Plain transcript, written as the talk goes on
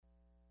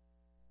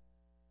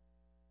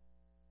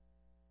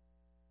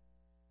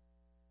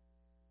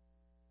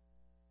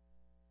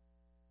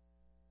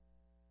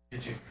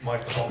Get your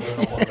microphone going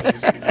on what I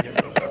used to get rid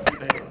of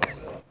every day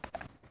myself.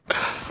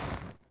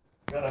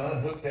 Gotta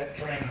unhook that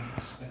train.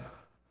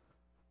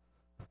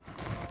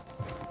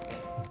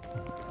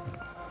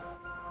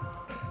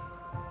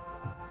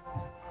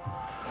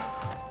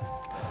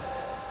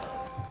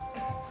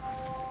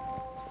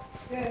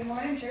 Good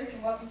morning, church,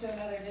 and welcome to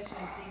another edition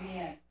of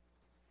CBN.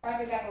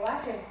 Project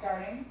Appalachia is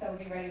starting, so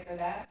be ready for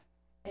that.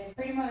 It is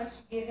pretty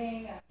much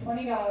giving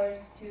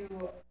 $20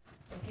 to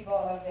the people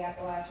of the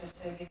Appalachia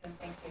to give them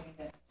Thanksgiving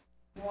dinners.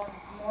 If you want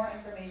more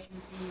information,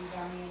 see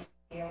Donnie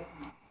Gale.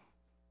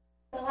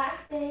 The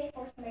last day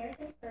for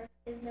Samaritan's Purse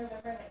is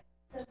November 9th,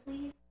 so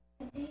please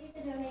continue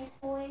to donate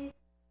toys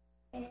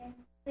and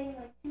things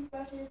like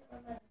toothbrushes or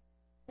money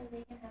so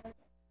they can have a gift.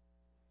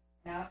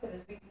 Now to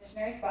this week's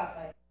Missionary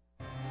Spotlight.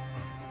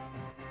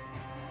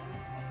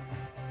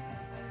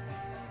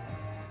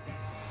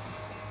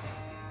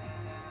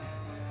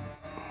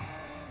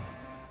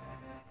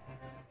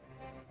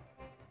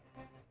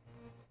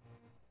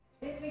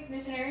 This week's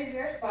missionaries we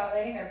are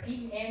spotlighting are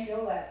Pete and Ann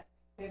Gillette.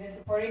 We have been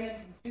supporting them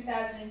since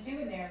 2002,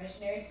 and they are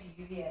missionaries to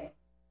UVA.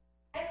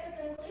 At the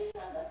conclusion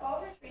of the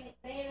fall retreat,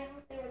 they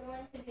announced they were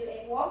going to do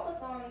a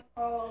walk-a-thon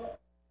called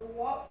the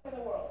Walk for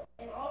the World,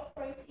 and all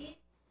proceeds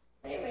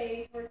they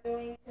raised were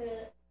going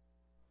to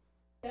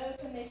go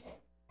to mission.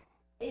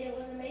 It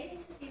was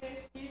amazing to see their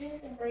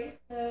students embrace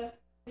the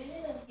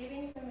vision of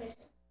giving to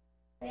mission.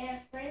 They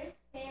asked friends,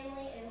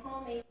 family, and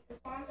homemates to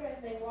sponsor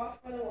as they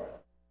walked for the world.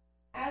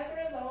 As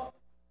a result,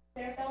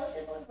 their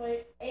fellowship was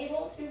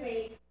able to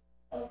raise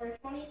over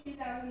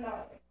 $22,000.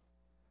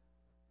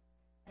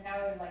 And now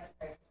I would like to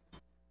pray for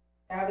them.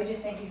 God, we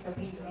just thank you for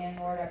Pete and Ann,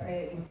 Lord. I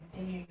pray that you will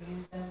continue to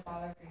use them,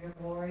 Father, for your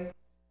glory.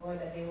 Lord,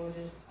 that they will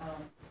just,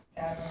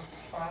 God, when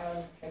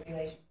trials and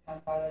tribulations come,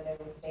 Father, they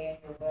will stay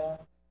in your will.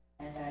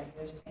 And that you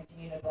will just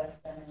continue to bless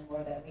them, and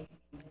Lord, that we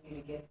can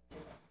continue to give to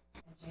them.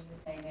 In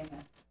Jesus' name,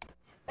 amen.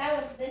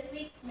 That was this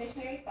week's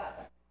Missionary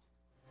Spotlight.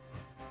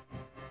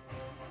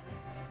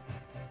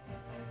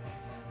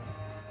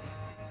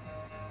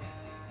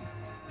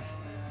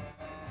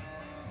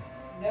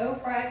 No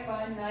fried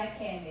fun night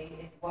candy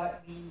is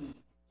what we need.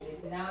 It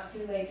is not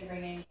too late to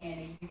bring in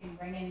candy. You can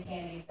bring in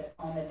candy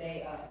on the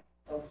day of.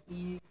 So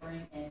please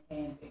bring in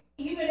candy.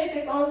 Even if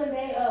it's on the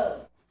day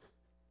of.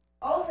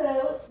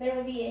 Also, there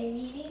will be a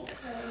meeting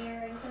that we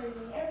are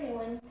encouraging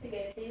everyone to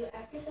go to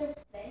after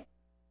service today,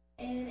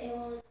 and it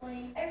will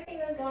explain everything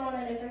that's going on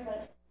at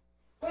Interfund,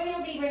 where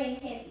you'll be bringing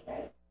candy,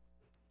 right?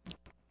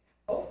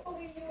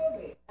 Hopefully you will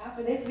be. Now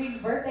for this week's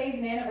birthdays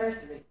and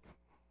anniversaries.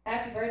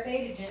 Happy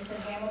birthday to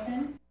Jensen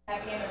Hamilton.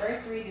 Happy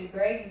anniversary to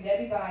Greg and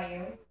Debbie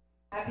Bayou.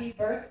 Happy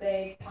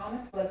birthday to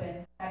Thomas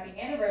Flippin. Happy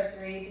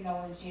anniversary to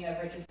Nolan Sheena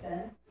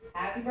Richardson.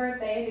 Happy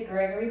birthday to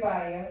Gregory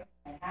Bayou.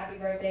 And happy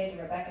birthday to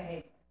Rebecca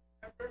Hager.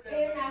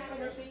 And now for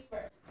this week's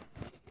verse.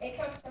 It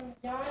comes from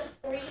John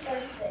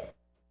 3:36.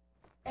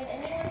 And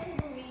anyone who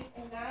believes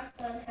in God's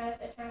Son has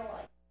eternal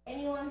life.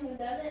 Anyone who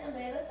doesn't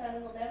obey the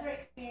Son will never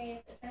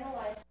experience eternal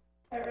life,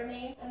 but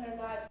remains under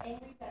God's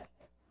angry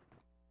judgment.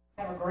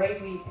 Have a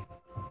great week.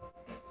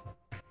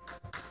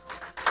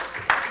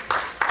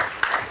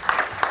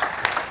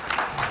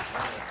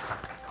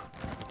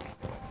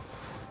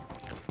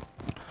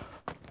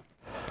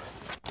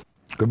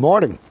 Good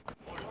morning.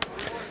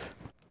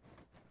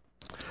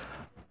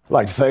 I'd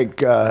like to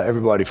thank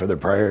everybody for their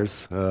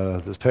prayers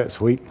this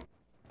past week.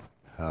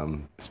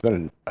 It's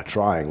been a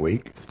trying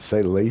week, to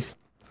say the least.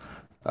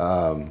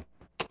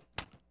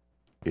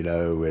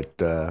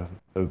 It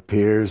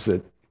appears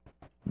that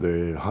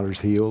the hunter's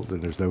healed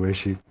and there's no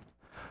issue.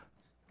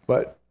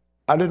 But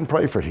I didn't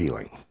pray for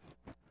healing.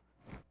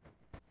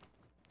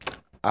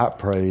 I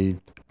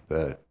prayed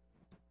that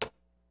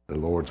the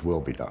Lord's will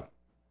be done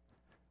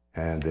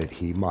and that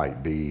he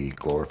might be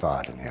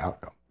glorified in the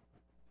outcome.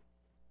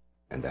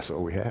 And that's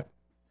what we have.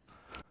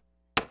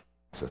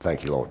 So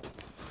thank you, Lord.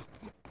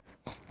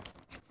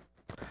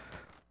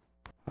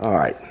 All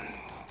right.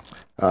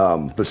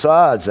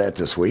 Besides that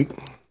this week,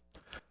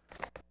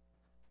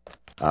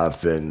 I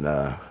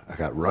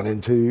got run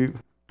into,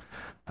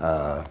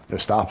 no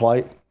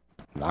stoplight,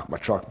 knocked my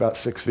truck about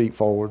 6 feet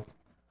forward.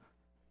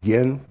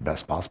 Again,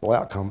 best possible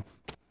outcome.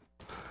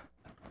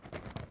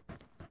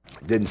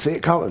 Didn't see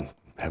it coming.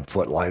 Had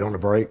foot light on the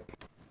brake.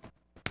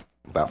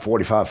 About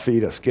 45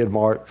 feet of skid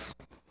marks.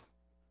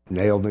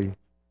 Nailed me.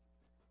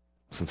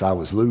 Since I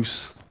was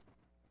loose,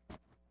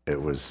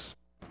 it was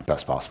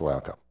best possible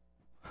outcome.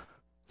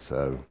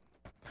 So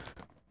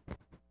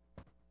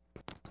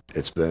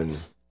it's been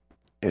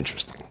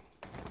interesting.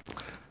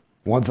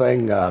 One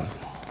thing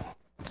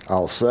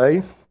I'll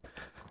say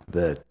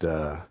that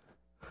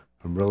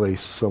I'm really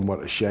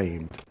somewhat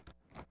ashamed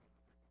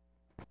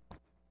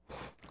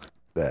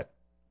that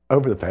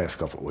over the past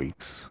couple of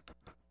weeks,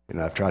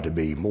 I've tried to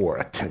be more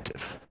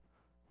attentive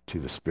to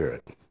the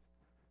Spirit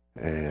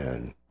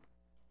and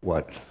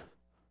what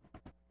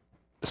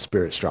the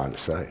Spirit's trying to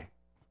say.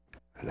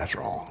 And that's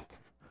wrong.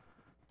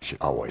 It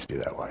should always be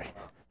that way.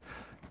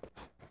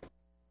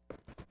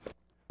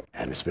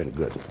 And it's been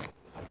good.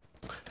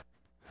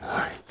 All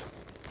right.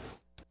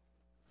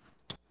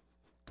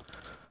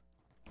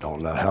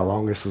 don't know how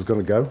long this is going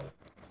to go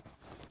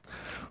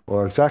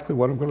or exactly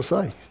what I'm going to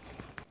say.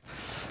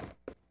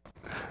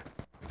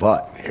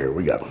 But here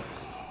we go.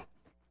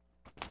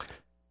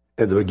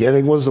 In the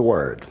beginning was the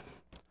Word,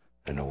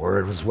 and the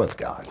Word was with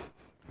God,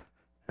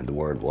 and the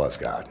Word was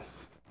God.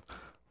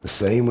 The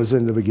same was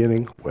in the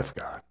beginning with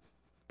God.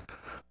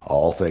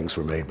 All things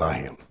were made by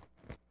him,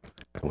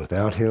 and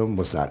without him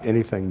was not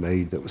anything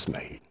made that was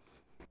made.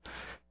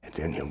 And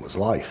in him was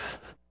life,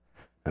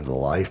 and the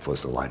life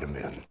was the light of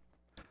men.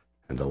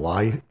 And the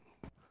light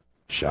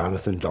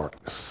shineth in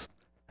darkness,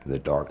 and the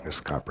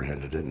darkness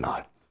comprehended it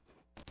not.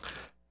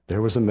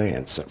 There was a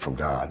man sent from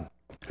God,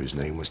 whose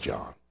name was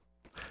John.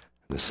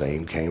 And the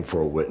same came for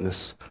a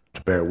witness,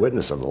 to bear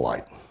witness of the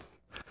light,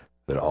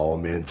 that all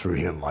men through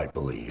him might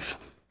believe.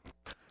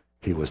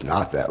 He was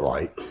not that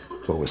light,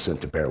 but was sent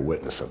to bear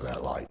witness of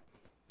that light.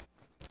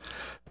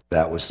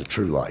 That was the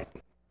true light,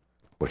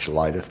 which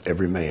lighteth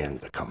every man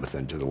that cometh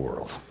into the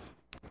world.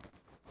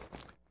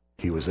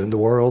 He was in the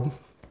world,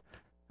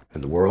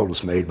 and the world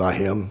was made by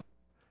him,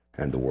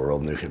 and the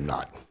world knew him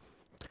not.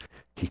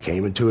 He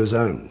came into his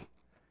own,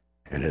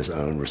 and his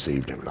own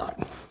received him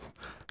not.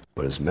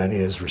 But as many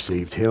as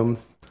received him,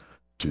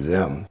 to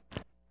them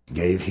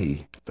gave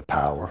he the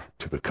power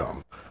to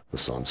become the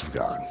sons of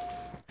God,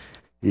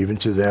 even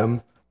to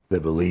them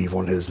that believe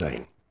on his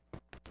name,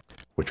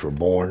 which were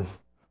born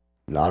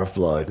not of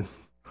blood,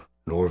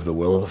 nor of the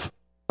will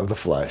of the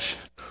flesh,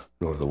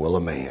 nor of the will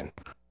of man,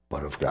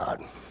 but of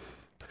God.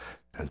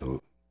 And the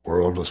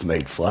world was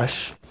made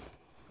flesh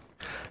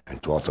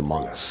and dwelt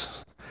among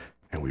us,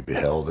 and we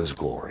beheld his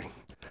glory,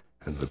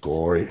 and the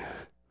glory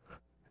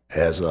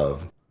as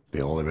of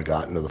the only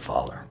begotten of the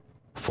Father,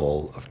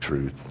 full of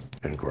truth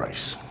and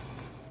grace.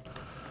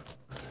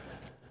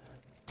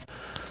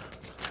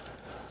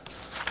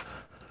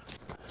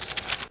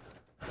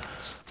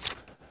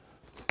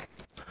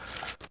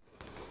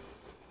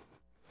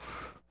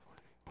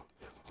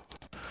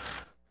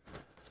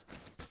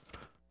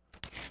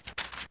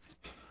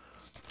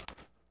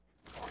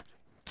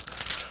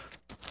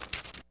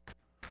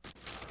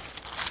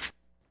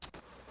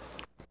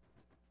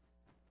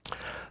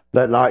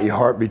 Let not your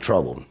heart be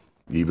troubled.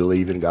 Ye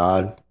believe in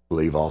God,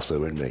 believe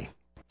also in me.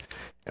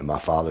 In my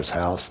Father's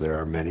house there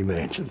are many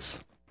mansions.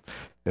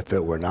 If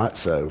it were not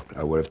so,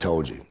 I would have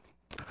told you.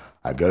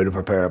 I go to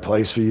prepare a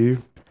place for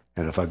you,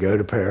 and if I go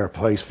to prepare a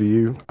place for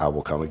you, I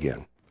will come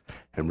again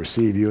and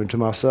receive you into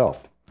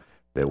myself,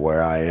 that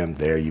where I am,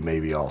 there you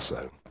may be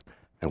also.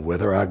 And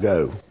whither I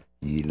go,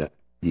 ye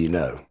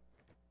know,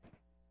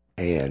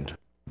 and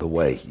the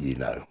way ye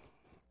know.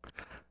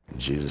 And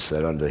Jesus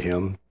said unto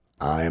him,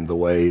 I am the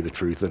way, the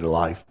truth, and the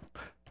life.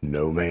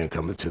 No man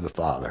cometh to the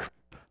Father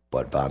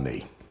but by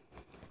me.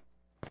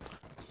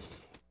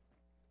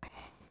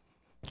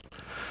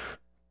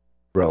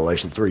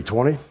 Revelation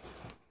 3:20.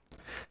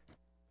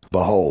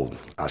 Behold,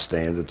 I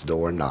stand at the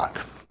door and knock.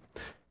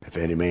 If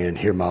any man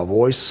hear my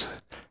voice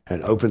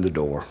and open the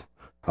door,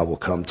 I will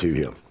come to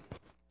him,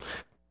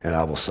 and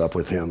I will sup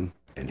with him,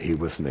 and he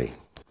with me.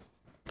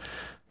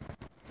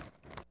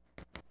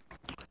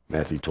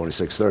 Matthew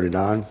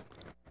 26:39.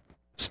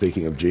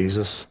 Speaking of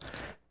Jesus,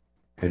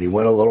 and he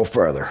went a little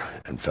further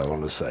and fell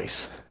on his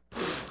face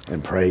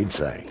and prayed,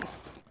 saying,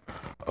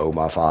 O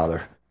my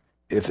Father,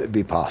 if it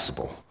be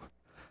possible,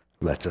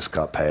 let this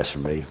cup pass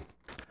from me.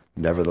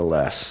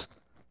 Nevertheless,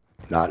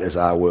 not as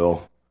I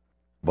will,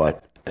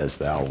 but as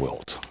thou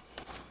wilt.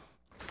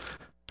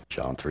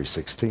 John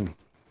 3:16.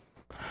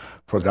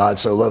 For God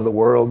so loved the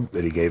world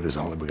that he gave his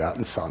only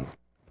begotten Son,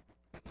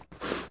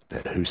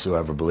 that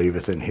whosoever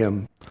believeth in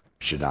him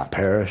should not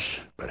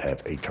perish, but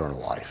have eternal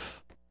life.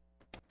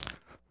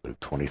 Luke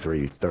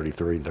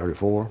 23:33 and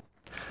 34.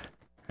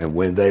 And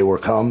when they were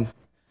come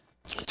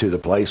to the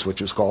place which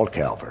was called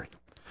Calvary,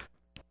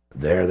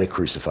 there they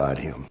crucified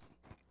him,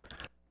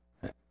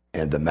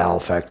 and the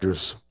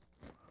malefactors,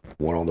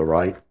 one on the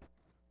right,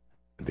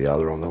 the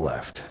other on the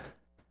left.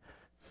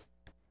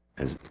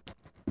 And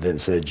then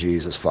said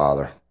Jesus,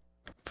 Father,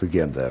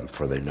 forgive them,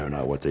 for they know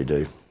not what they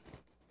do.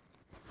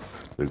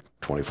 Luke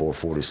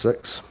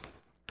 24:46.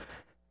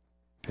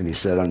 And he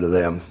said unto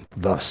them,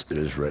 thus it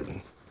is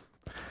written,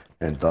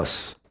 and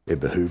thus it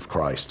behooved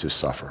Christ to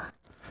suffer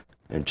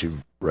and to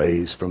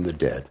raise from the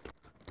dead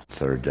the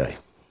third day.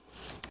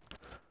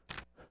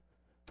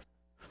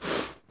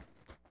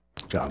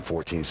 John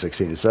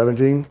 14:16 and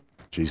 17,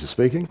 Jesus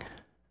speaking.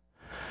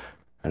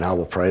 And I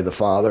will pray the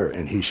Father,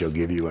 and he shall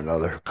give you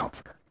another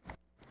comforter,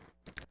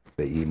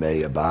 that ye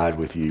may abide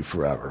with you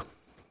forever,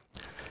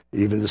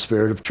 even the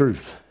Spirit of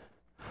truth,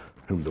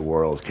 whom the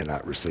world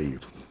cannot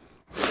receive,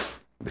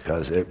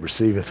 because it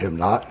receiveth him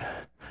not,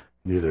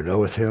 neither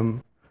knoweth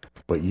him,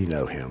 but ye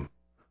know him,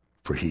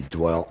 for he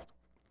dwelt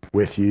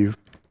with you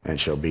and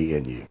shall be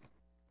in you.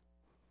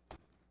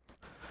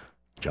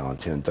 John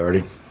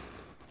 10:30.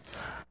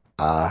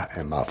 I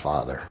and my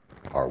Father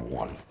are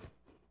one.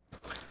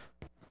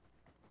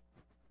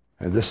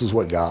 And this is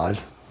what God,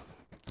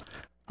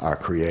 our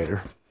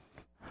Creator,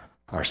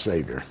 our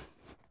Savior,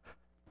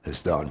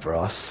 has done for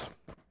us,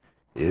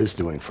 is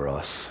doing for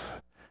us,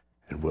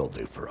 and will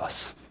do for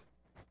us.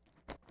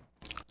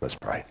 Let's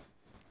pray.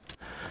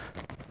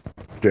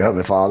 Dear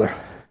Heavenly Father,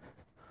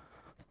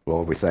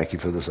 Lord, we thank you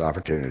for this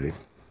opportunity.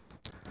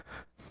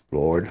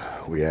 Lord,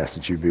 we ask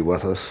that you be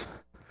with us.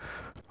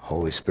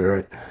 Holy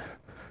Spirit,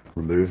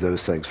 remove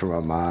those things from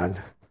our mind.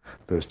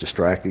 Those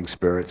distracting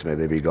spirits, may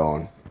they be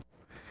gone.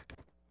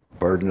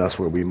 Burden us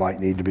where we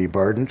might need to be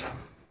burdened.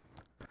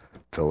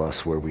 Fill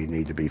us where we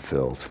need to be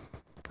filled.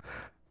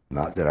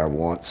 Not that our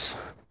wants,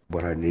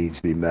 but our needs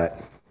be met.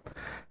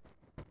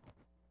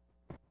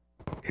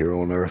 Here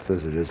on earth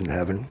as it is in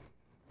heaven,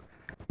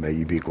 may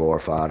you be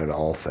glorified in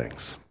all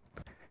things.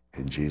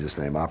 In Jesus'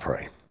 name I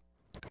pray.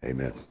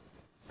 Amen.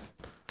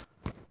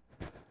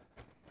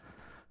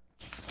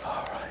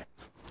 All right.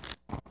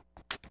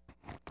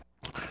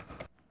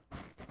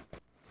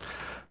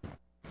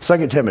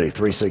 2 Timothy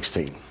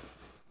 3:16.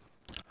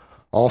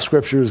 All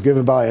scripture is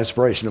given by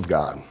inspiration of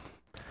God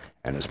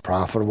and is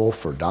profitable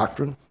for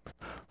doctrine,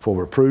 for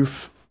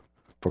reproof,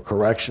 for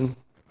correction,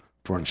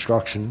 for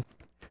instruction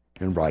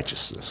in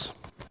righteousness.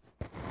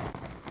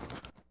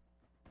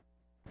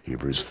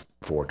 Hebrews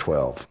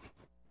 4:12.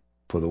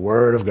 For the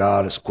word of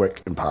God is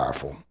quick and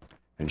powerful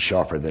and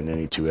sharper than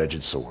any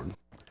two-edged sword,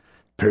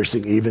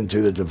 piercing even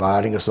to the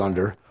dividing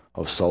asunder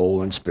of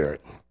soul and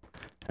spirit,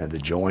 and the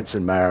joints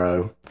and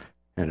marrow,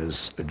 and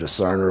is a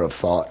discerner of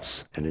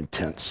thoughts and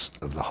intents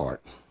of the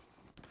heart.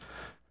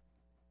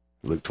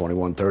 Luke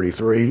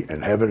 21:33,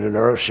 and heaven and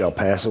earth shall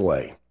pass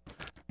away,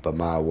 but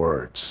my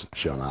words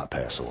shall not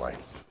pass away.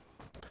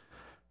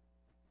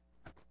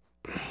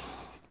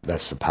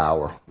 That's the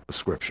power of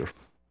Scripture.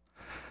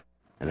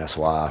 And that's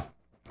why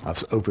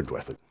I've opened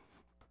with it.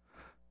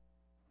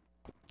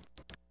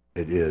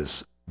 It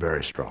is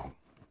very strong.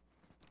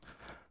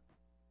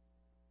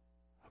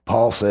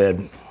 Paul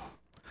said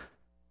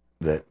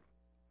that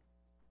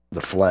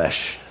the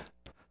flesh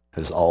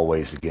is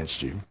always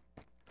against you,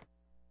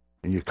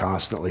 and you're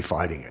constantly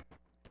fighting it.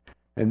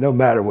 And no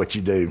matter what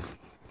you do,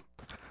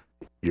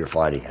 you're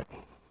fighting it.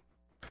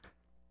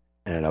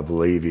 And I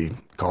believe he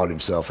called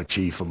himself a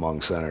chief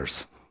among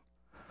sinners,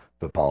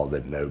 but Paul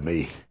didn't know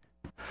me.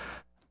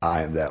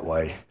 I am that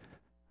way.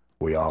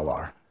 We all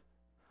are.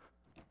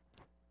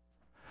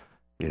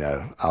 You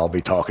know, I'll be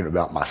talking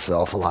about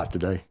myself a lot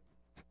today,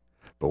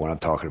 but when I'm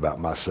talking about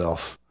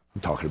myself,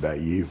 I'm talking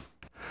about you,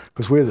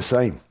 because we're the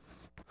same.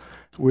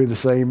 We're the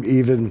same.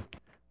 Even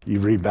you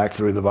read back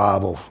through the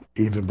Bible,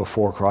 even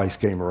before Christ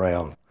came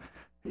around,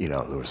 you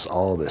know, there was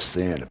all this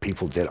sin and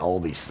people did all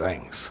these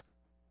things.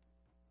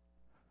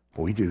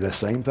 We do the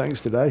same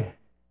things today.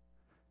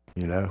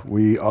 You know,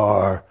 we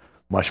are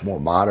much more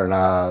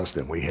modernized,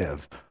 and we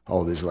have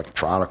all these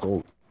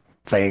electronical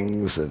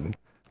things, and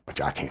which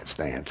I can't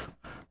stand.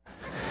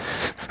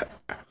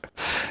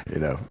 You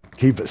know,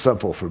 keep it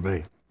simple for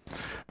me.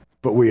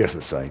 But we are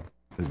the same.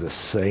 It's the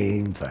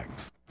same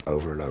things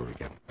over and over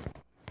again.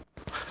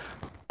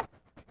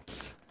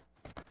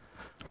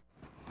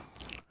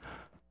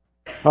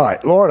 All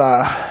right, Lord,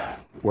 I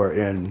were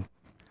in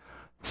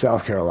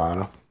South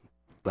Carolina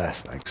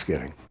last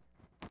Thanksgiving.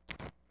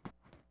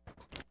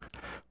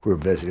 We were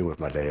visiting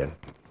with my dad,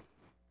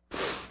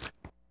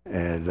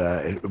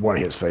 and one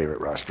of his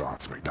favorite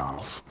restaurants,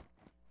 McDonald's.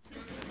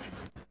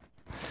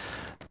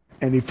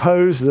 And he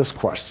posed this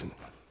question,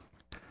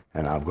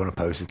 and I'm going to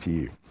pose it to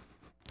you.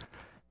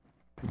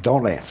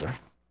 Don't answer,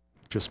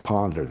 just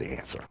ponder the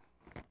answer.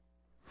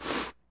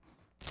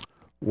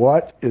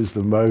 What is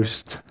the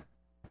most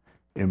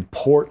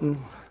important,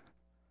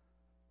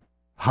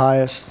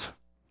 highest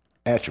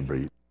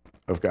attribute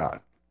of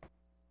God?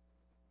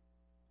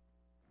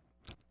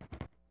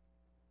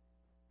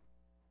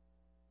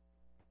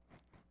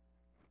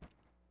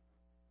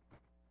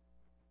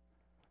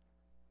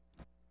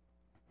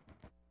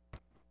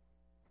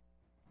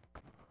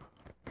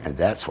 And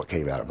that's what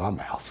came out of my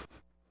mouth.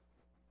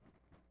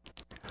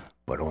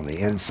 But on the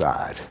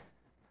inside,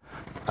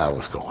 I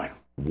was going,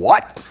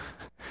 what?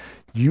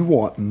 You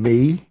want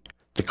me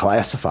to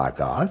classify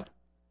God,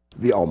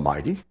 the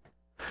Almighty,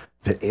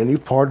 that any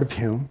part of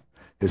him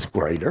is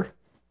greater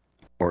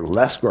or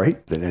less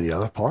great than any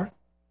other part?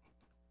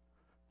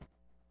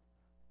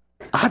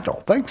 I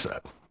don't think so.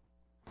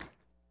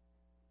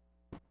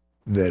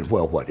 Then,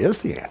 well, what is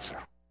the answer?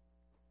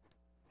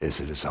 Is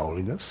it his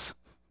holiness?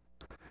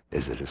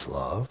 Is it his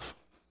love?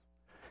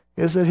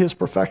 Is it his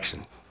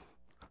perfection?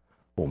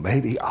 Well,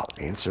 maybe I'll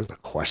answer the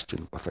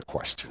question with a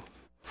question.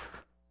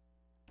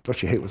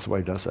 Don't you hate when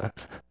somebody does that?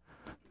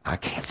 I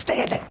can't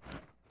stand it.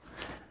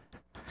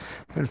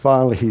 And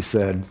finally he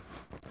said,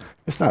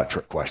 it's not a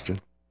trick question.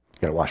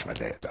 You got to watch my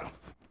dad, though.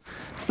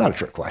 It's not a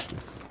trick question.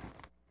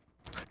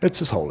 It's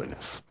his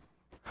holiness.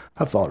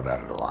 I've thought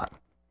about it a lot.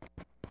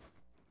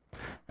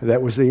 And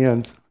that was the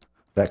end of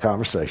that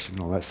conversation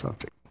on that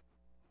subject.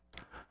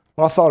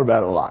 Well, I thought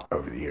about it a lot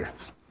over the years.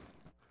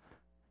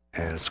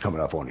 And it's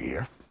coming up on a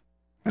year.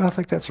 And I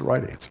think that's the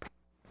right answer.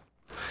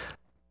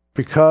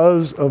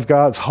 Because of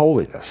God's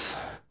holiness,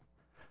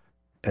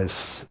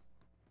 as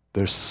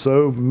there's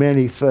so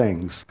many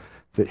things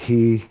that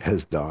he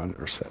has done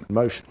or set in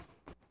motion.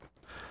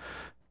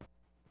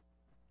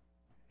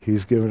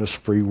 He's given us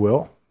free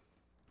will,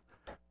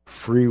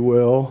 free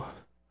will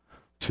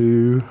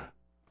to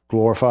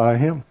glorify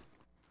him.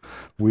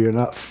 We are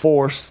not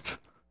forced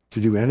to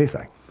do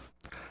anything.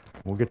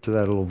 We'll get to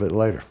that a little bit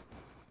later.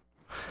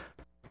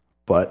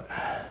 But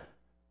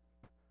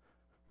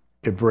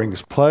it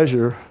brings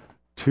pleasure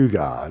to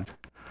God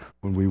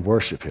when we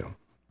worship him.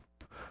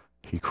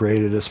 He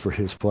created us for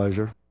his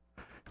pleasure.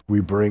 We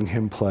bring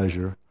him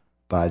pleasure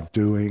by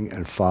doing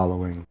and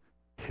following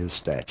his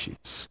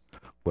statutes,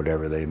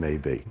 whatever they may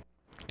be,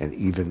 and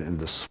even in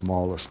the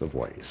smallest of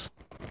ways.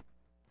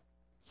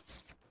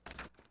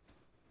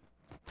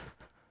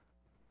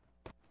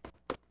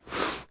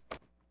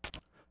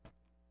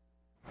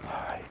 All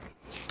right.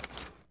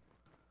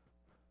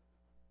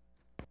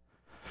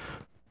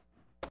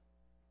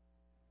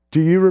 Do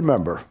you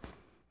remember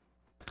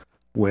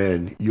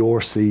when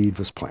your seed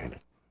was planted?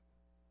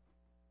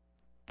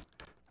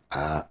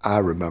 I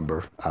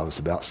remember I was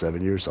about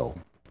 7 years old.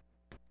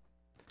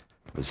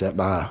 I was at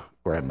my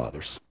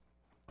grandmother's.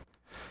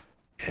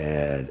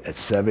 And at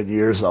 7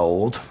 years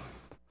old,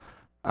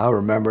 I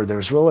remember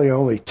there's really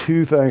only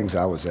two things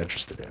I was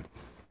interested in.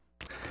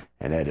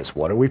 And that is,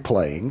 what are we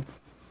playing?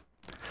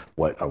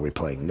 What are we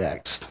playing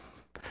next?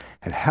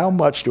 And how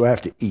much do I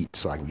have to eat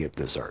so I can get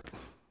dessert?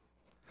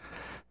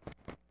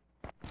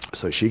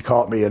 So she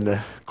caught me in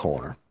the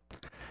corner,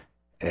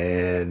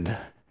 and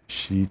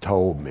she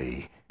told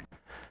me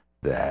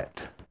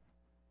that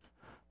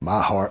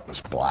my heart was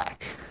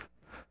black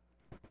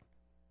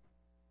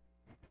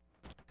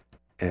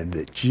and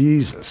that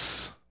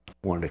Jesus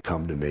wanted to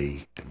come to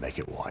me and make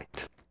it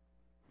white.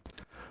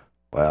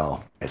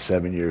 Well, at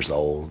 7 years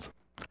old,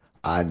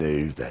 I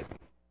knew that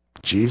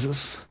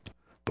Jesus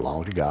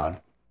belonged to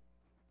God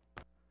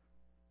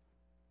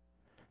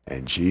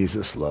and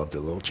Jesus loved the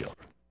little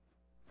children.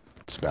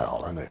 That's about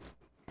all I knew.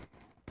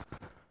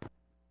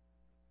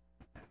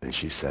 And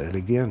she said it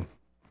again.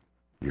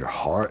 Your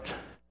heart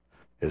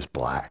is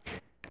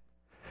black.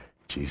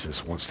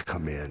 Jesus wants to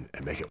come in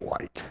and make it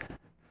white.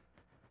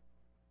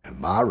 And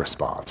my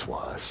response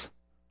was,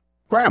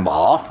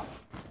 Grandma.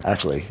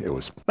 Actually, it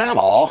was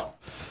Mama.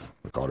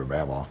 We called her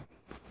Mama.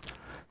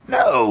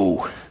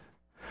 No,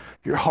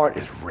 your heart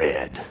is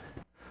red.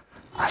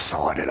 I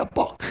saw it in a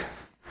book.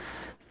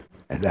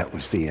 And that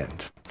was the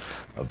end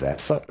of that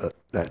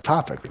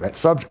topic, that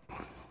subject.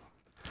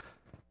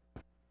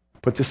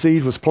 But the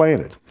seed was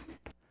planted.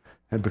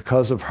 And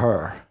because of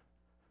her,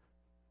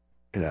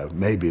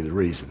 may be the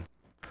reason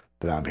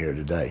that I'm here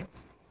today.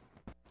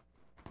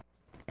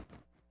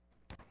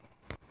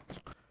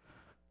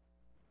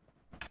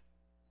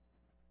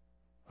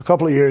 A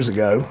couple of years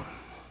ago,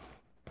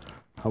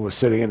 I was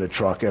sitting in a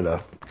truck at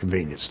a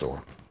convenience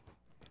store,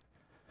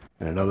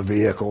 and another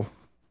vehicle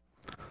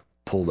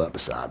pulled up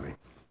beside me.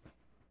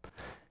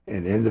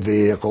 And in the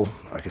vehicle,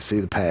 I could see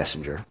the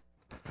passenger,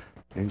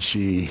 and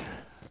she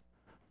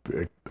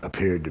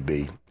appeared to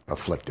be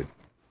afflicted.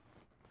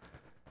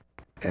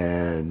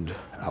 And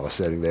I was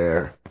sitting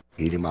there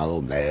eating my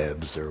little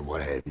nabs or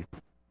what have you.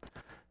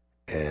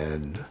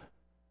 And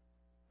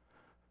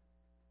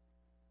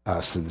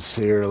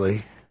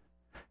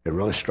it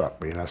really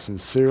struck me, and I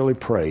sincerely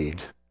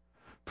prayed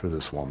for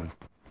this woman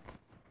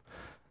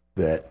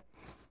that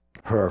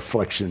her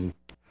affliction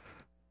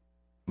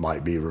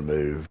might be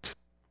removed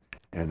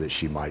and that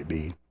she might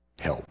be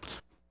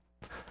helped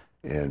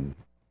in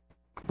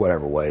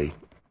whatever way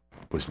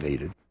was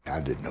needed. I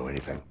didn't know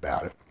anything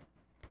about it,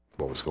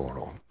 what was going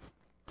on.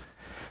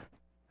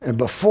 And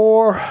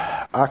before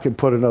I could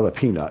put another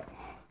peanut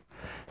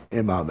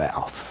in my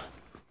mouth,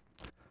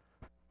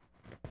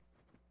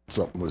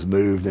 something was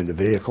moved in the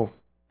vehicle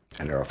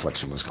and her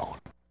affliction was gone.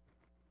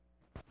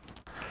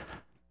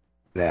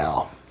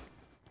 Now,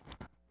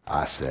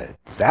 I said,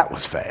 that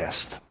was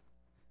fast,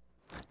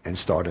 and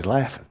started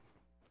laughing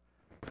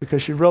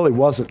because she really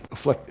wasn't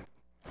afflicted,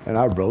 and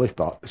I really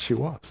thought that she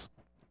was.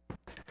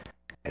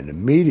 And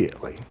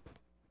immediately,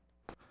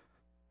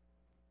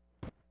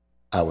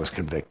 I was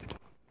convicted.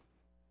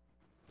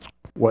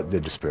 What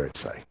did the Spirit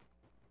say?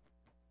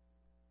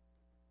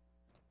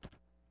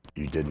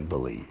 You didn't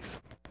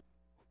believe.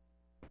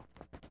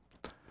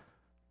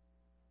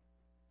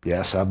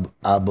 Yes,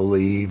 I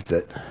believed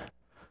that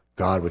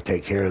God would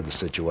take care of the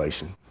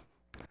situation,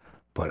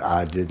 but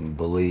I didn't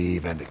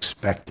believe and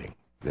expecting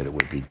that it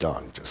would be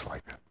done just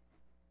like that.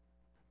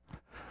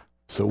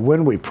 So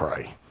when we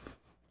pray,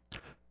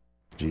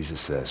 Jesus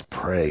says,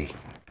 pray,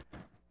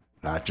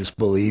 not just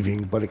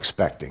believing, but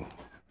expecting,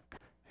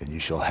 and you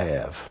shall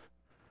have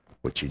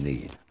what you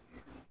need.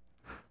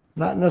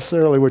 Not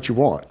necessarily what you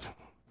want,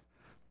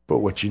 but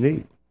what you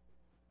need.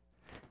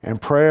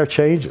 And prayer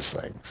changes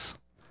things,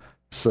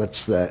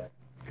 such that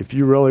if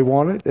you really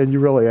want it and you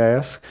really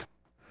ask,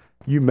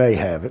 you may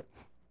have it,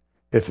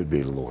 if it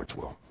be the Lord's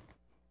will.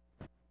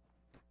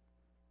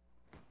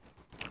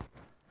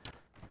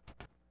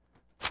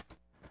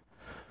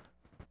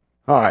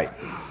 All right,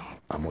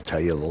 I'm going to tell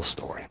you a little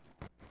story.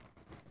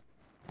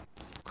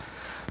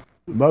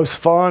 The most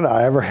fun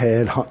I ever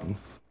had hunting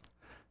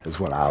is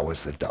when I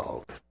was the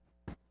dog.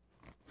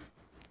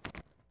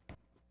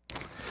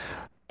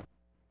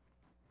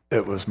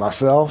 It was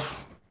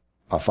myself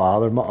my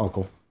father, and my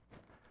uncle,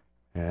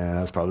 and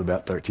I was probably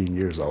about 13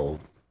 years old.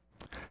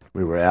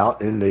 We were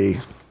out in the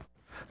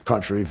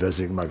country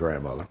visiting my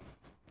grandmother,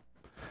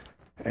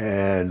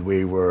 and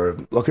we were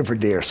looking for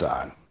deer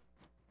sign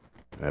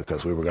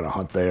because we were going to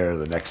hunt there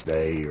the next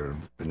day or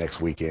the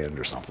next weekend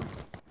or something.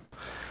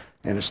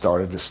 And it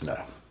started to snow.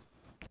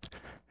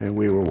 And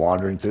we were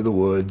wandering through the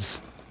woods,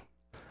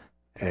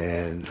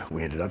 and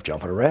we ended up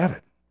jumping a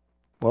rabbit.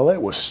 Well,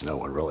 it was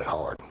snowing really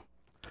hard.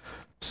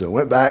 So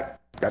went back,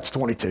 got to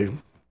 22,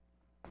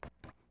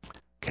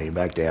 came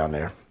back down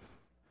there.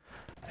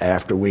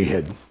 After we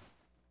had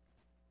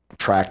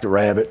tracked the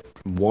rabbit,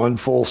 one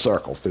full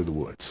circle through the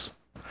woods.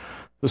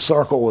 The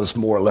circle was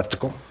more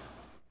elliptical.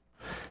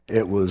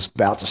 It was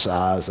about the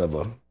size of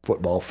a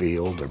football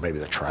field or maybe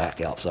the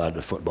track outside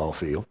the football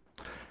field.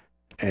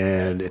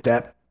 And at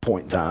that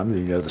point in time,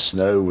 you know, the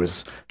snow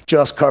was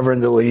just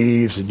covering the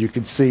leaves, and you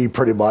could see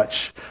pretty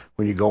much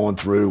when you're going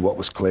through what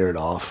was cleared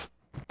off.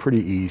 Pretty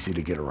easy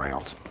to get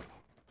around.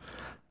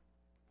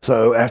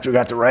 So after we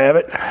got the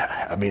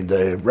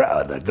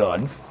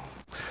gun,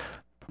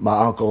 my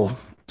uncle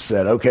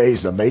said, okay,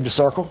 he's done made the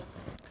circle.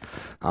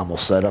 I'm going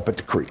to set up at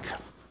the creek.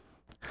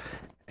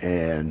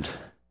 And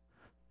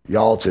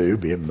y'all two,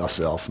 being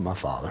myself and my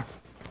father,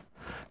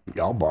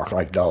 y'all bark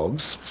like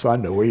dogs, so I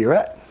know where you're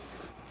at.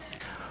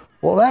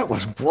 Well, that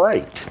was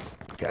great,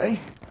 okay?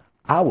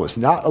 I was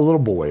not a little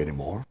boy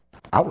anymore.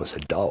 I was a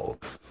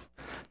dog,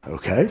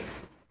 okay?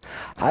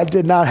 I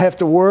did not have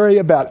to worry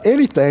about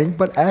anything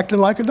but acting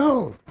like a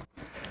dog.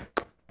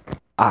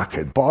 I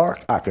could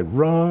bark, I could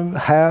run,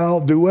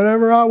 howl, do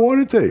whatever I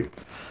wanted to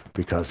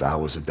because I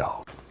was a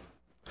dog.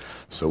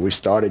 So we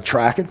started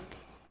tracking.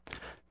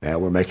 Now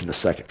we're making the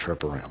second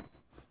trip around.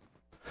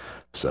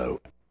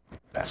 So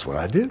that's what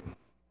I did.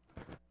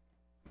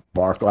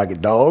 Bark like a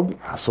dog.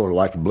 I sort of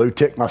like a blue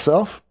tick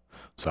myself,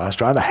 so I was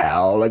trying to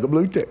howl like a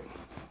blue tick.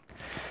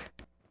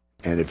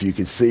 And if you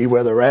could see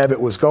where the rabbit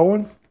was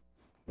going,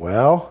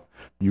 well,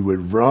 you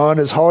would run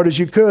as hard as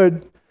you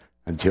could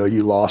until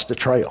you lost the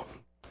trail.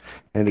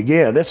 And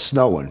again, it's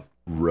snowing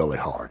really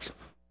hard.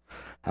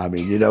 I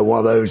mean, you know, one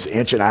of those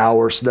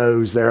inch-an-hour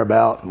snows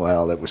thereabout?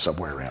 Well, it was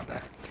somewhere around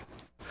that.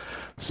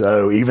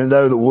 So even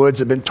though the woods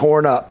had been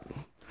torn up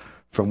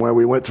from where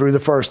we went through the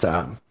first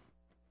time,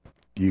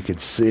 you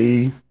could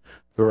see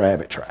the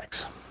rabbit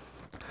tracks.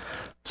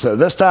 So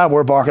this time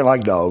we're barking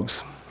like dogs.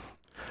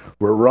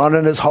 We're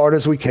running as hard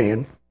as we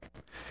can.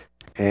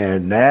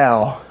 And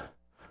now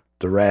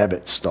the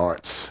rabbit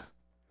starts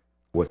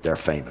what they're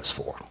famous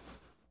for,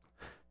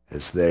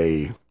 is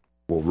they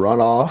will run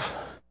off.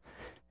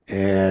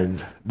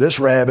 And this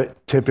rabbit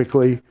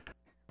typically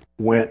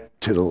went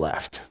to the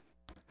left.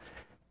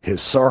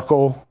 His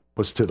circle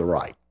was to the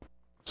right.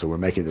 So we're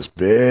making this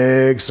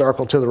big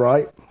circle to the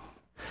right,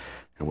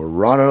 and we're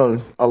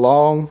running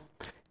along,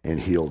 and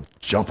he'll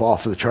jump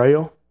off the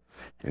trail,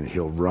 and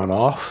he'll run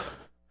off,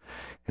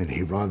 and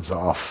he runs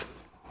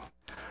off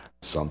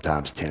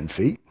sometimes 10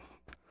 feet,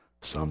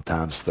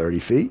 sometimes 30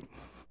 feet,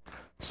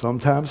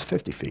 sometimes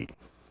 50 feet.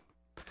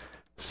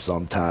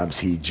 Sometimes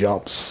he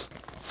jumps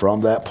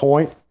from that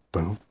point,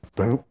 boom,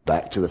 boom,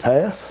 back to the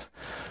path.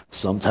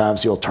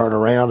 Sometimes he'll turn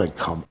around and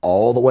come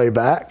all the way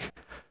back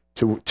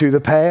to the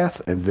path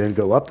and then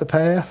go up the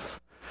path.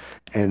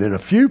 And in a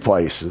few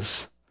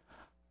places,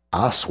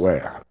 I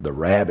swear, the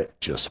rabbit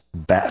just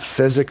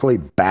physically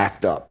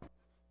backed up,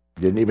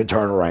 didn't even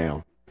turn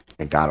around,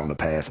 and got on the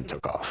path and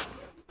took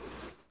off.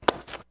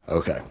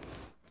 Okay,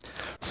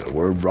 so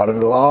we're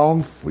running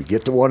along. We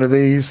get to one of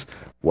these.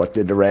 What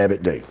did the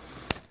rabbit do?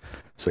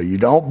 So you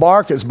don't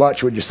bark as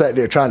much when you're sitting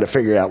there trying to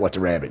figure out what the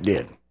rabbit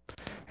did.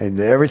 And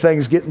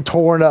everything's getting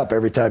torn up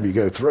every time you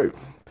go through.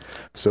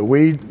 So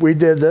we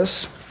did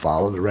this,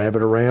 follow the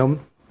rabbit around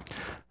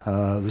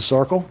the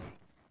circle.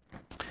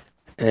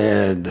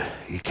 And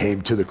he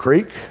came to the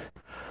creek.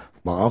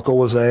 My uncle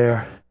was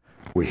there.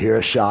 We hear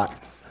a shot.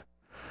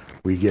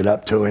 We get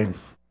up to him.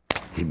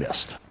 He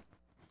missed.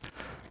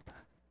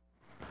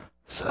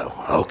 So,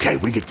 okay,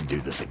 we get to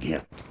do this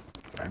again.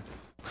 Okay.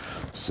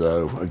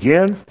 So,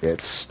 again,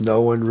 it's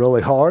snowing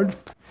really hard.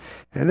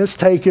 And it's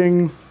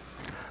taking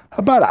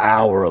about an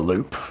hour a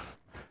loop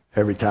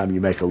every time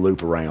you make a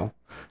loop around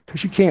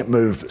because you can't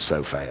move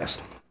so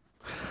fast.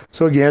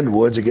 So, again, the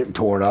woods are getting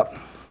torn up.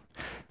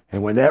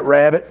 And when that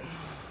rabbit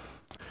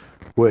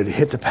would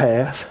hit the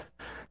path,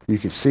 you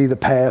could see the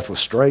path was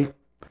straight,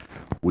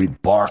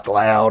 we'd bark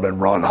loud and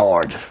run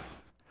hard.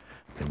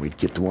 Then we'd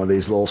get to one of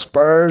these little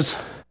spurs,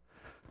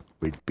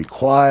 we'd be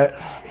quiet,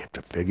 you have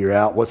to figure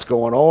out what's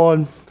going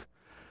on.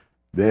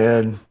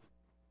 Then,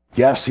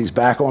 yes, he's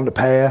back on the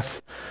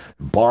path,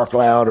 bark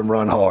loud and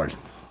run hard.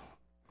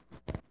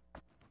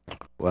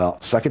 Well,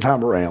 second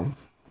time around,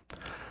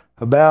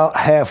 about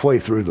halfway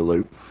through the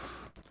loop,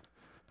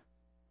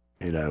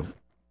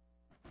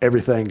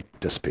 everything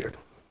disappeared.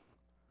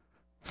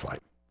 It's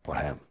like, what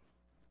happened?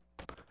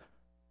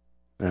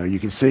 Now, you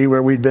can see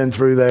where we'd been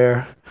through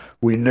there.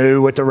 We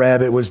knew what the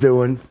rabbit was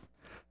doing,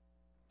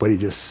 but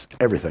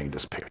everything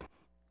disappeared.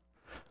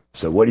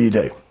 So what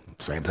do?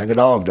 Same thing a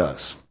dog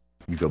does.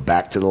 You go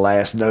back to the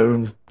last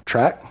known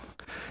track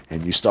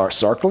and you start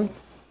circling.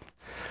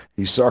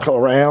 You circle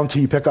around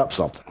till you pick up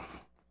something.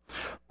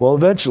 Well,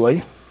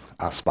 eventually,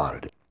 I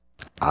spotted it.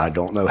 I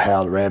don't know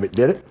how the rabbit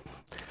did it,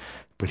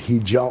 but he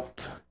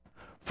jumped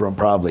from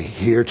probably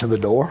here to the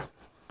door,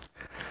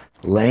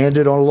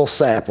 landed on a little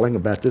sapling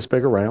about this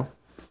big around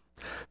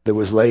that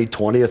was laid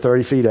 20 or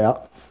 30 feet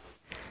out.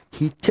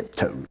 He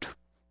tiptoed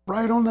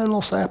right on that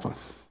little sapling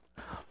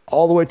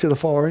all the way to the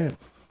far end.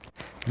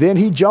 Then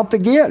he jumped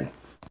again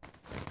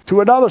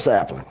to another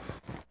sapling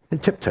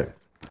and tiptoed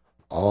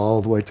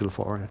all the way to the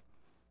far end.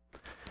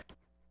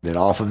 Then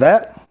off of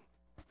that,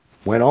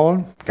 went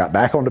on, got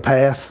back on the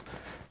path,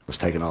 was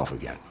taken off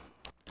again.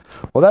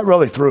 Well, that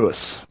really threw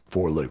us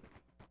for a loop.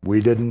 We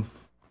didn't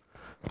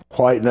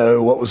quite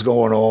know what was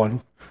going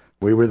on.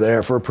 We were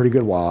there for a pretty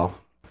good while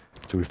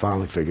till we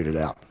finally figured it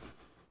out.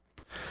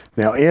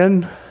 Now,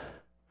 in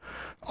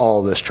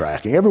all this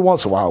tracking, every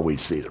once in a while we'd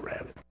see the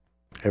rabbit.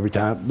 Every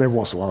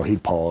once in a while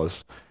he'd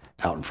pause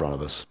out in front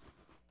of us,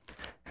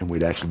 and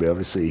we'd actually be able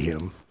to see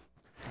him.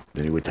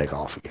 Then he would take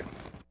off again.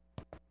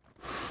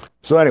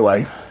 So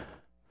anyway,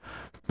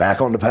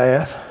 back on the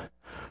path,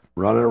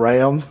 running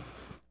around.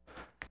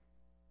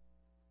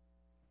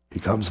 He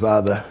comes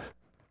by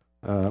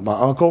my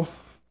uncle,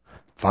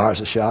 fires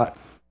a shot,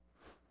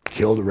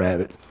 killed a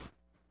rabbit.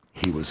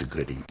 He was a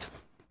good eat.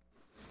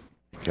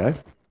 Okay?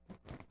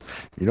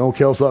 You don't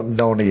kill something,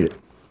 don't eat it.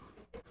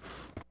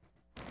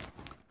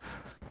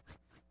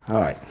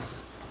 All right.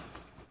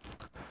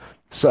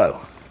 So,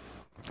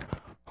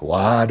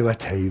 why do I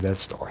tell you that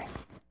story?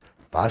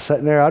 If I sat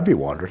in there, I'd be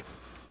wondering,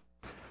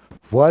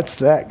 what's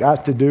that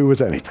got to do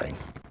with anything?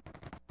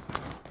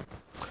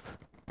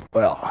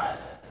 Well,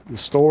 the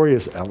story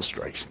is an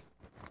illustration.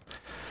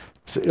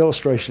 It's an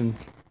illustration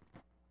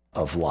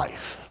of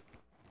life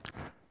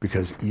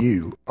because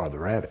you are the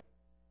rabbit.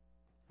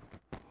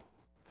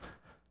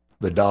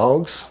 The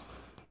dogs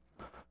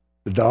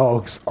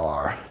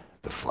are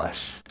the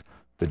flesh,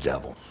 the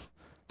devil,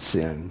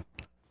 sin,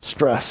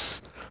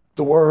 stress,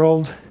 the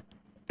world,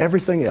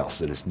 everything else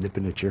that is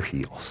nipping at your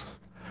heels.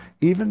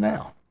 Even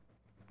now,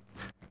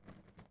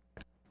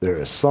 there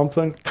is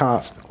something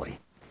constantly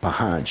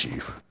behind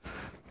you,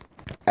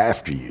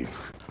 after you,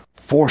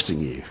 forcing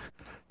you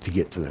to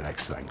get to the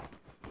next thing.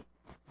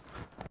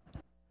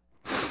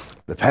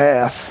 The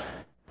path,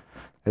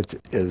 it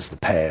is the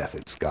path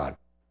that God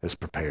has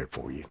prepared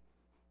for you.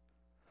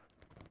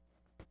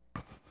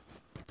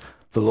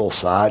 The little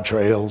side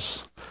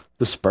trails,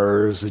 the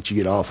spurs that you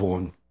get off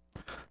on,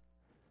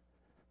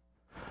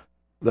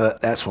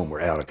 that's when we're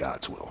out of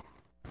God's will.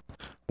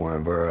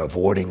 When we're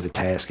avoiding the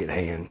task at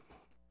hand,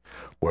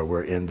 where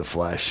we're in the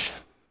flesh.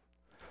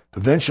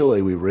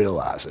 Eventually we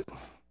realize it,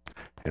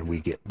 and we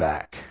get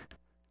back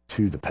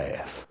to the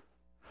path.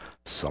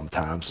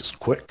 Sometimes it's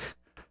quick,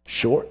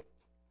 short.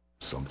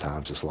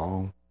 Sometimes it's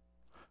long.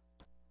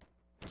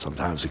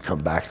 Sometimes we come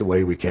back the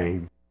way we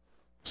came.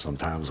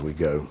 Sometimes we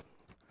go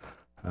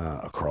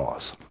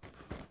across.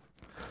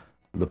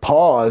 The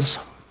pause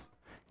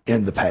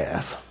in the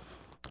path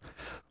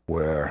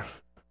where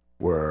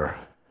we're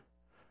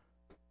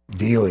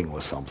dealing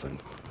with something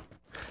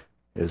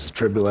is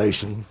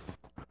tribulation,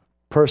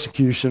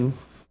 persecution,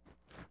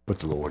 but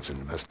the Lord's in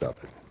the midst of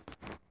it.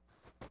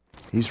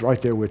 He's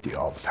right there with you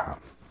all the time.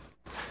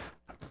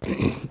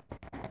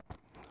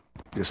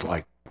 Just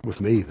like with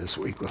me this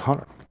week with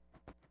Hunter.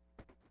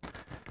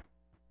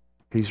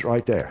 He's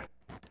right there.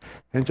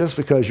 And just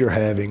because you're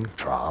having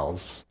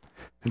trials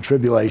and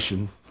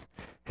tribulation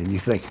and you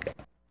think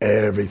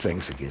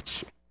everything's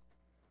against you,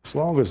 as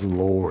long as the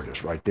Lord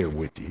is right there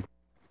with you,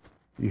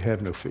 you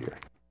have no fear.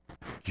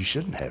 You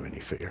shouldn't have any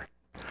fear,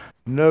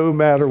 no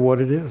matter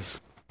what it is.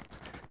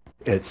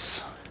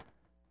 It's,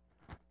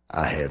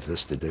 I have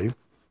this to do.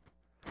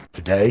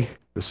 Today,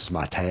 this is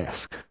my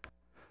task.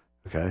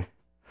 Okay?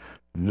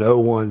 No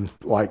one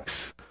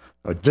likes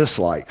or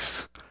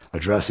dislikes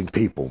addressing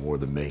people more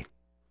than me.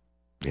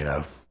 You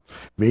know,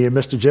 me and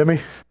Mr. Jimmy,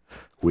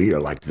 we are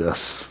like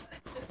this.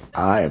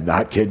 I am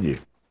not kidding you.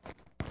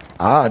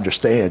 I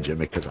understand,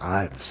 Jimmy, because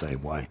I am the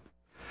same way.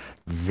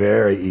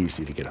 Very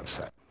easy to get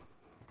upset.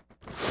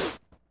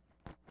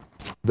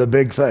 The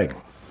big thing.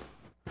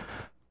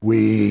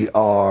 We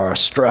are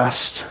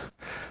stressed.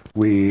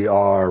 We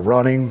are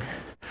running.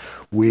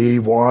 We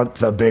want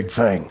the big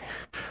thing.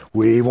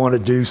 We want to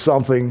do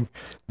something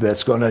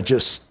that's going to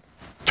just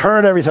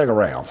turn everything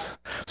around.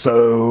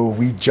 So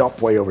we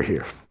jump way over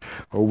here,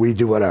 or we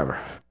do whatever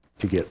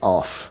to get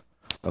off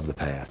of the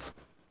path.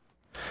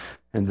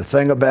 And the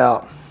thing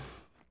about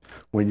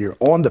when you're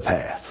on the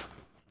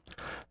path,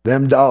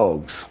 them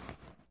dogs,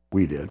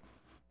 we did,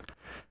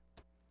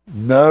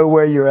 know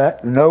where you're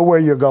at, know where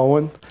you're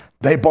going.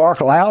 They bark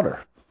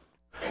louder.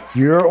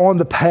 You're on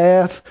the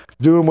path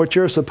doing what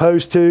you're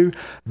supposed to.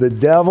 The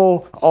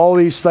devil, all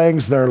these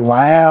things, they're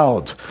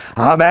loud.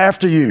 I'm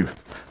after you.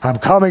 I'm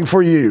coming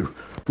for you.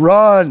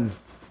 Run.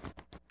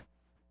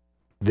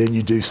 Then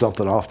you do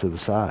something off to the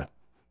side.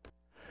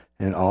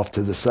 And off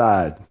to the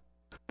side,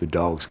 the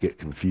dogs get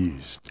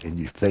confused. And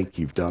you think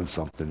you've done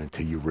something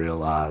until you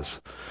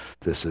realize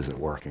this isn't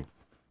working.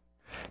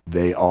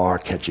 They are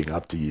catching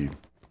up to you.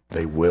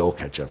 They will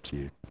catch up to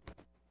you.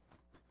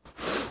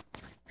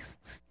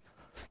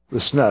 The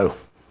snow.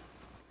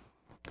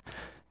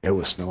 It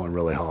was snowing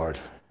really hard.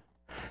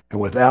 And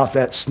without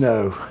that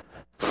snow,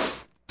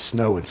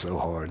 snowing so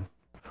hard,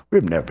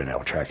 we've never been able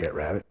to track that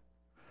rabbit.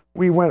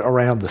 We went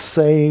around the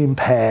same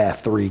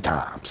path 3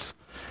 times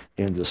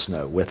in the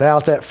snow.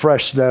 Without that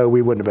fresh snow,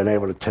 we wouldn't have been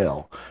able to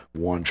tell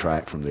one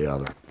track from the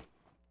other.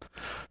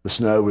 The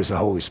snow is the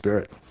Holy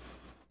Spirit.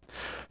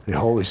 The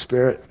Holy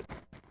Spirit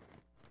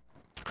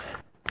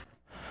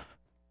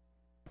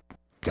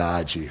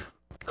guides you,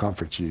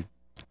 comforts you,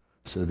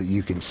 so that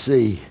you can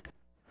see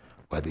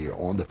whether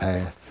you're on the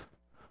path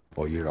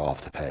or you're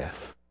off the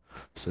path.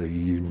 So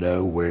you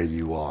know where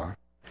you are.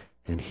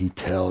 And he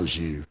tells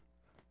you,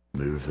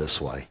 move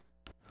this way.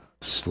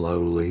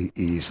 Slowly,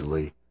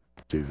 easily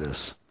do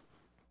this.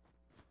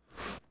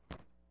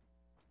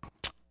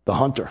 The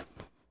hunter.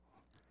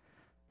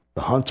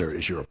 The hunter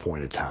is your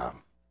appointed time.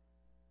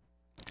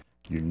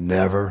 You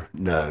never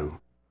know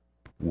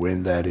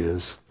when that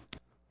is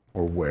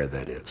or where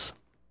that is.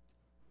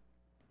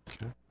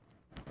 Okay.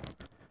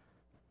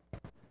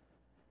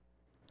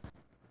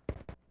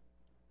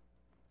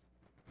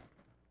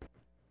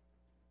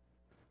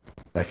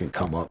 That can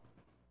come up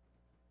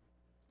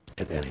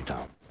at any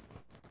time.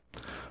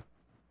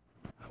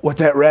 What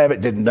that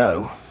rabbit didn't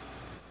know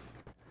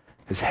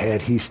is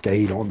had he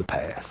stayed on the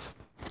path,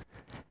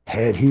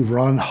 had he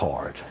run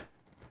hard,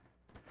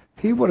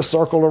 he would have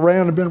circled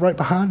around and been right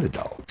behind the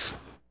dogs.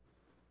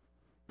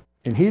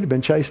 And he'd have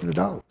been chasing the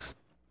dogs.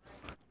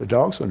 The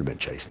dogs wouldn't have been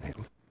chasing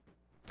him.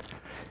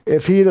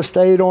 If he'd have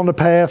stayed on the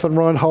path and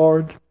run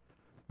hard,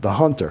 the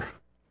hunter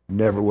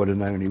never would have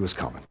known he was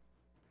coming.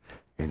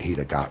 And he'd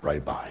have got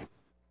right by him.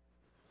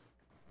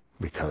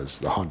 Because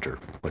the hunter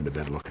wouldn't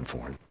have been looking for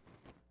him.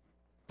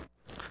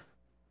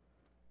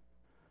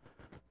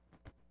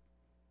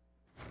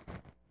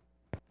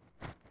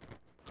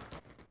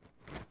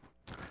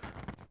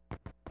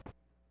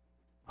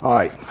 All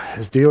right,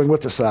 it's dealing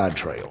with the side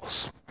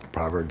trails.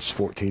 Proverbs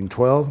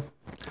 14:12.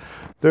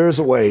 There is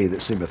a way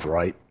that seemeth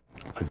right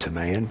unto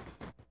man,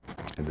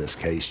 in this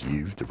case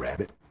you, the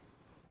rabbit,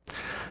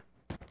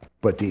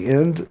 but the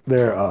end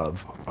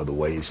thereof are the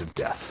ways of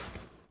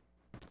death.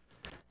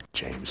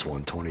 James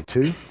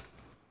 1:22.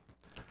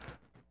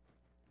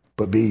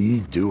 But be ye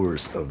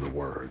doers of the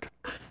word,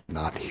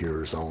 not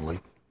hearers only,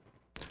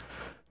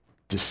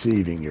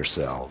 deceiving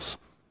yourselves.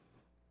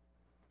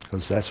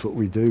 Because that's what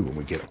we do when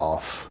we get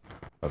off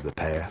of the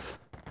path.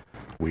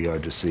 We are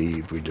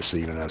deceived. We're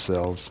deceiving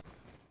ourselves.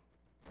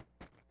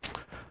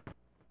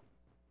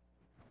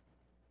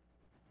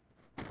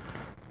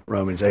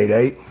 Romans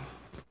 8:8.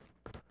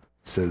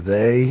 So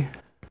then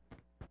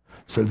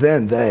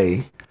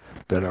they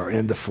that are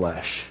in the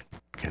flesh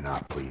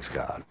cannot please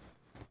God.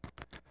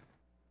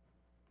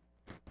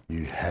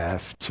 You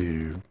have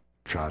to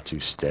try to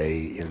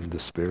stay in the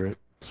Spirit.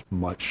 It's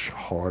much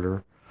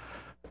harder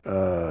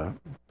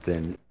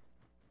than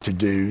to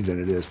do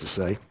than it is to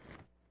say.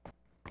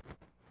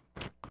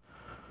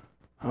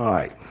 All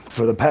right,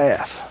 for the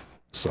path,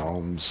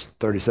 Psalms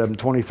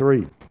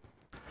 37:23.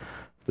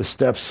 The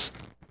steps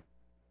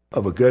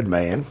of a good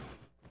man,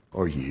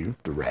 or you,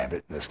 the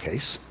rabbit in this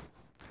case,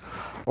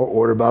 are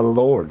ordered by the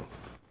Lord,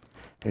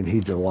 and he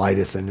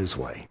delighteth in his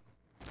way.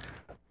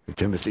 In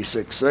Timothy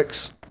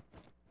 6:6,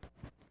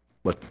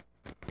 but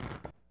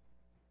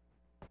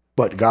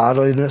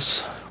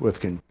godliness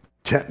with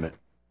contentment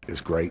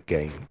is great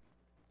gain.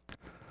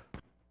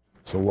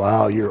 So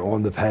while you're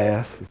on the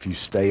path, if you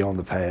stay on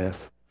the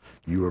path,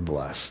 you are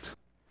blessed.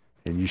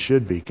 And you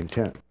should be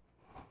content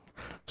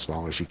as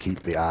long as you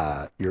keep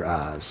your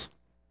eyes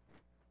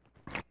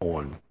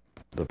on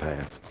the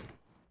path.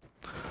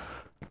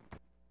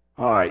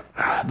 All right,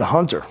 the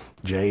hunter,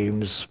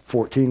 James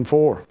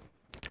 14:4.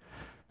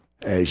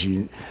 As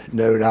you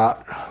know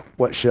not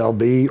what shall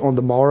be on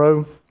the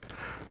morrow,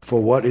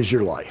 for what is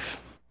your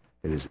life?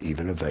 It is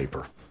even a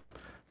vapor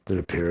that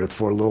appeareth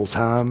for a little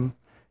time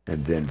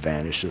and then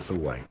vanisheth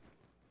away.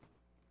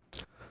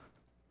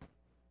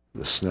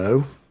 The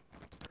snow,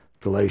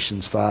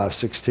 Galatians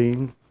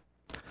 5:16.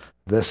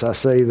 This I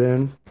say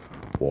then,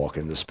 walk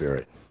in the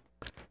Spirit,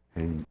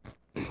 and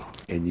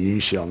ye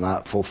shall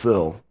not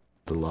fulfill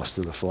the lust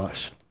of the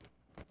flesh.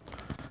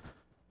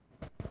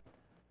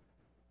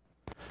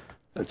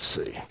 Let's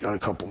see, got a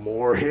couple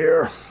more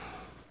here,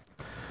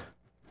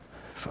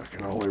 if I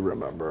can only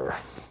remember.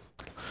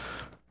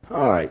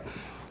 All right,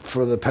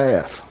 for the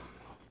path,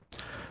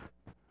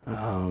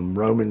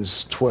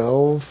 Romans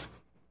 12,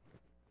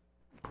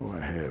 go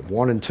ahead,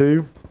 1 and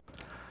 2.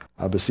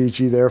 I beseech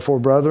you therefore,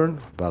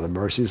 brethren, by the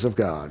mercies of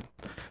God,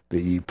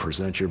 that ye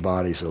present your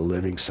bodies a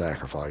living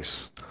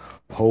sacrifice,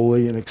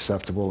 holy and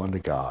acceptable unto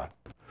God,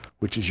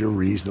 which is your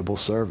reasonable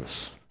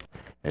service,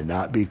 and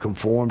not be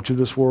conformed to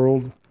this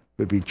world,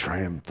 but be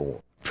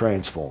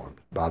transformed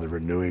by the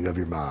renewing of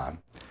your mind,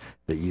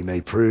 that ye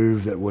may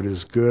prove that what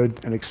is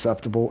good and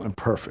acceptable and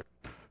perfect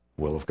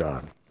will of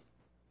God.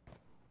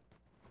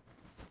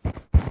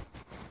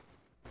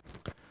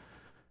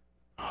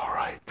 All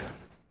right.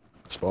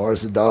 As far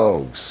as the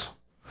dogs,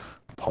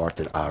 the part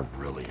that I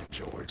really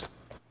enjoyed.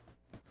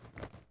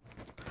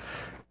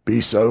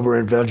 Be sober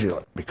and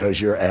vigilant,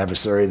 because your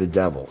adversary, the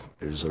devil,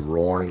 is a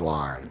roaring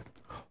lion,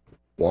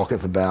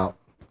 walketh about,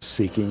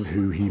 seeking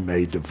who he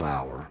may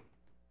devour.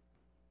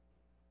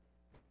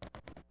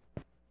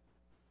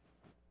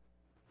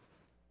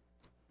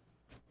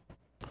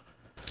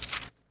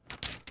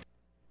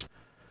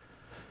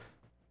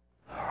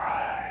 All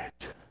right.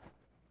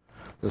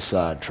 The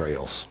side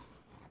trails.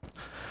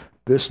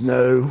 This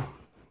know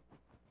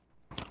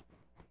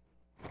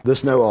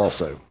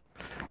also,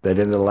 that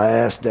in the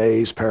last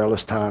days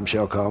perilous times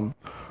shall come,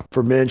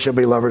 for men shall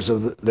be lovers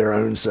of their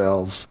own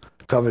selves,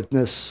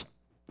 covetous,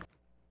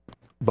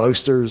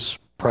 boasters,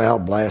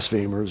 proud,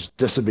 blasphemers,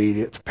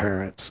 disobedient to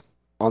parents,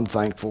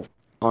 unthankful,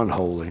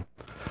 unholy,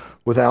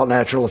 without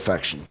natural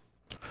affection,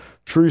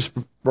 truce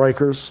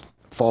breakers,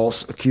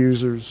 false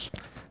accusers,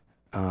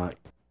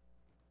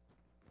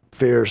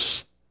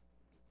 fierce,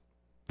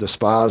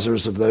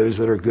 despisers of those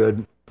that are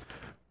good,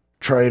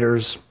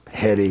 traitors,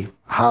 heady,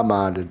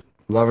 high-minded,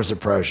 lovers of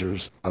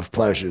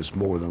pleasures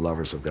more than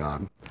lovers of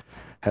God,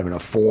 having a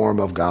form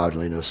of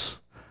godliness,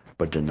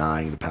 but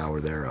denying the power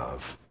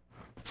thereof.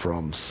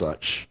 From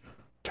such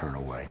turn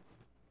away.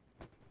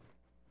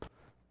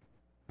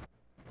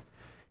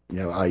 You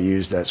know, I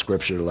used that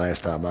scripture the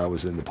last time I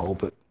was in the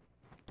pulpit,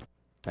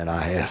 and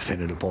I have been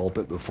in the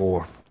pulpit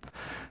before,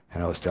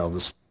 and I was telling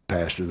this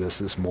pastor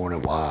this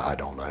morning. Why? I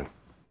don't know.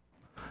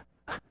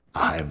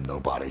 I am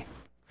nobody.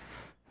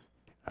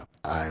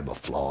 I am a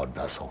flawed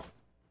vessel.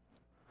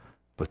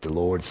 But the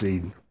Lord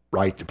seen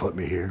right to put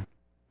me here,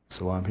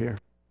 so I'm here.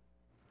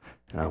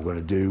 And I'm going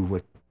to do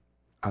what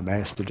I'm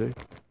asked to do.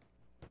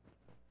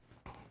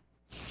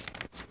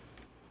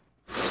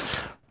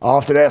 I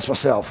often ask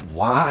myself,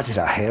 why did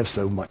I have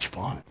so much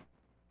fun?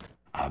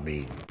 I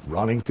mean,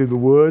 running through the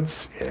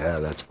woods, yeah,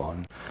 that's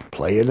fun.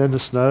 Playing in the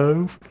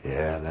snow,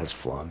 yeah, that's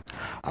fun.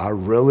 I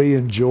really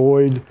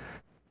enjoyed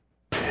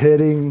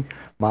pitting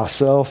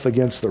myself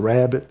against the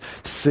rabbit,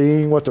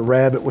 seeing what the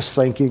rabbit was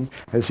thinking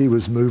as he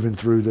was moving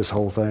through this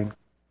whole thing.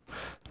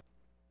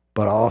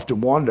 But I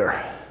often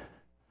wonder,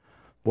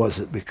 was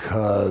it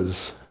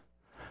because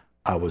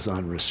I was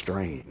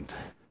unrestrained?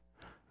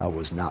 I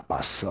was not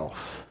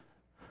myself.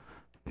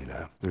 You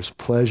know, there's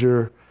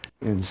pleasure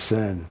in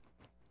sin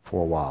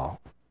for a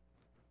while.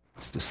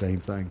 It's the same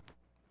thing.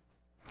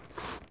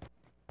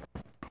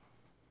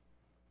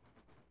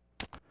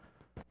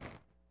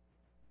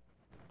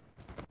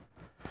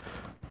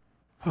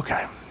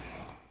 Okay.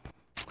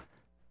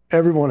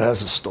 Everyone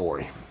has a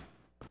story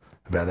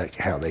about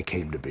how they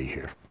came to be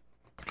here.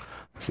 I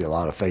see a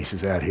lot of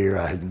faces out here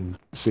I hadn't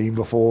seen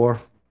before.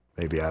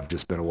 Maybe I've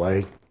just been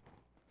away.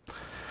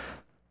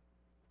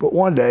 But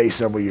one day,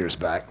 several years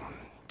back,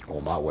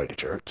 on my way to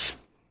church,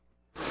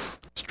 I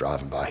was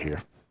driving by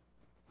here.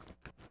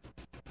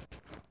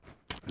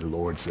 The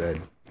Lord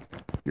said,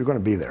 "You're going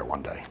to be there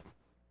one day."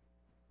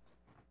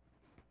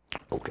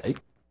 Okay.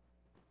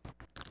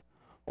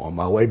 On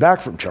my way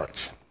back from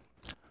church,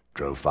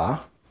 drove by.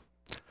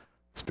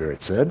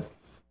 Spirit said,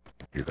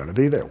 "You're going to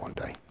be there one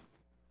day."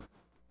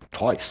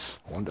 Twice,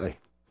 one day,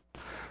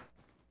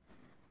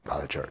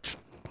 by the church.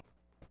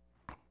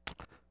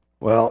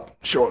 Well,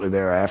 shortly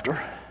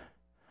thereafter,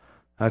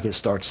 I could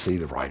start to see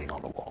the writing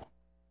on the wall.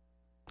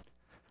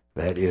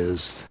 That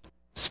is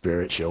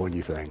Spirit showing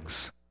you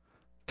things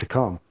to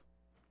come.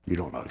 You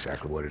don't know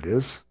exactly what it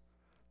is,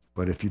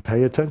 but if you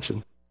pay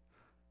attention,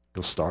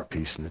 you'll start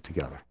piecing it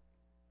together.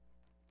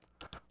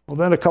 Well,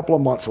 then a couple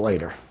of months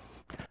later,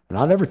 and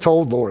I never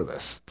told Laura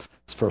this.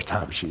 It's the first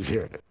time she's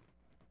hearing it.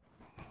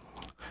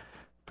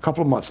 A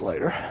couple of months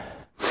later,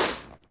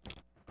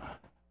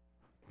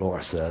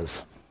 Laura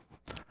says,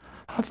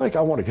 "I think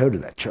I want to go to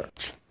that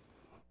church."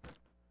 I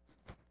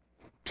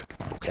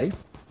said, "Okay,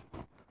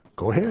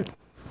 go ahead."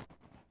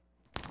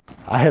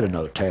 I had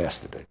another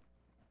task to do.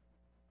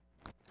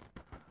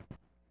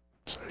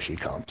 So she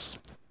comes.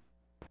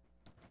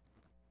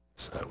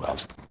 So I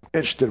was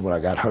interested when I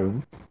got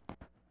home.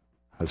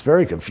 I was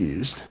very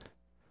confused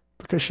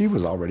because she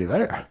was already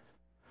there.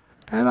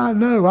 And I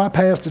know I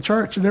passed the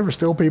church and there were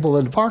still people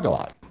in the parking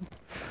lot.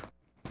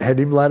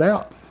 Hadn't even let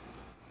out.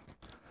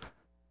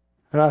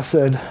 And I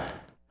said,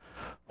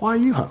 "Why are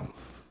you home?"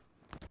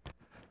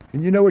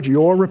 And you know what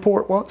your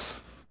report was?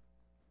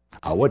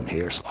 I wasn't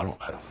here, so I don't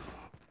know.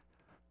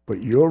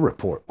 But your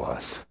report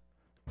was,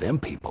 "Them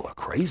people are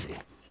crazy."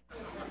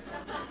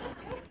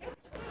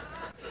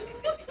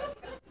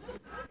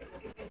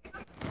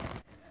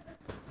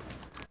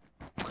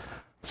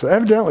 So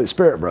evidently the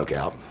Spirit broke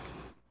out.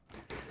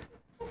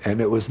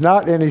 And it was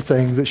not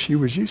anything that she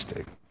was used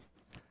to.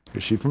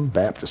 Because she's from a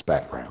Baptist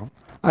background.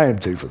 I am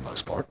too for the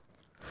most part.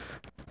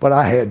 But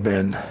I had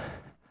been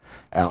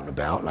out and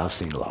about and I've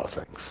seen a lot of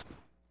things.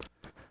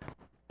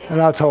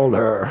 And I told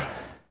her,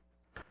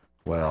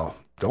 well,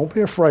 don't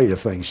be afraid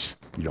of things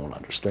you don't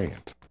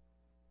understand.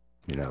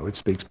 You know, it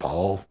speaks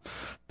Paul,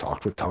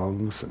 talked with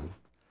tongues and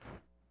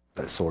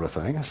that sort of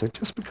thing. I said,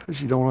 just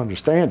because you don't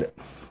understand it.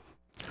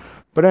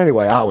 But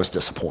anyway, I was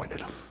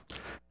disappointed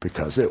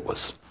because it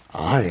was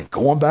I ain't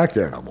going back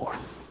there no more.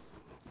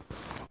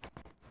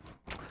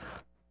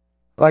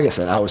 Like I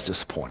said, I was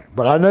disappointed.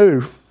 But I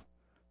knew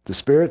the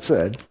Spirit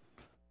said,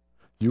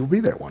 you will be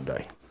there one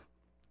day.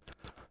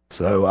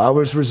 So I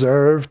was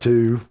reserved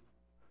to,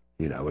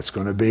 it's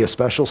going to be a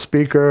special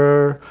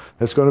speaker,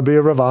 it's going to be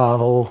a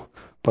revival,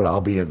 but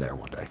I'll be in there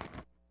one day.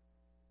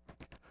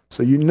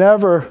 So you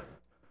never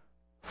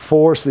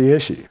force the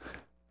issue.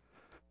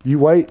 You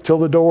wait till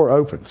the door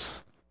opens.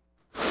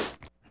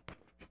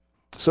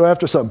 So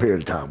after some period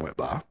of time went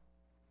by,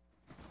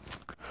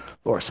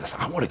 Laura says,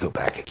 I want to go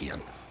back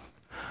again.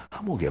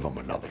 I'm going to give them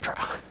another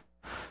try.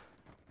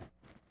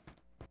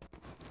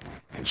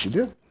 And she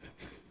did.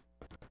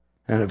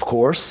 And of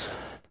course,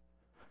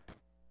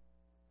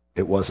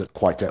 it wasn't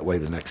quite that way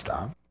the next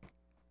time.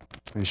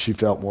 And she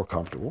felt more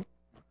comfortable.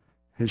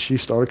 And she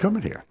started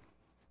coming here.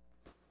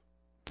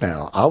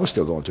 Now, I was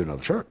still going to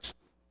another church.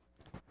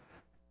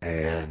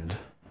 And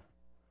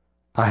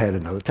I had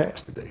another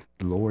task to do.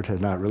 The Lord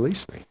had not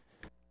released me.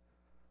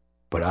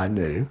 But I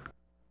knew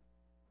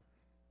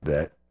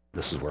that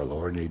this is where the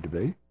Lord needed to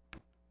be.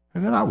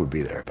 And then I would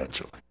be there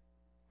eventually.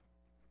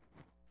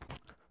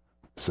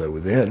 So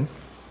then,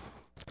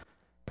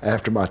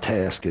 after my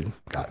task had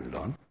gotten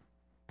done,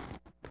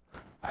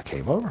 I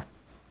came over.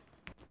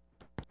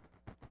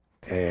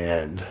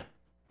 And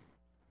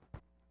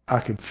I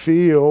could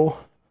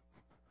feel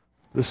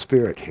the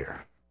Spirit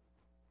here.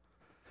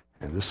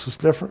 And this was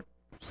different.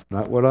 It's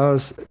not what I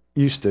was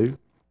used to.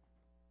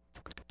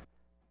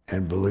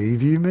 And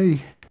believe you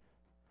me,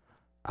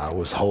 I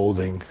was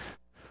holding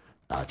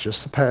not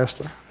just the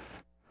pastor,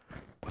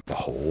 but the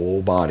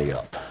whole body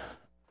up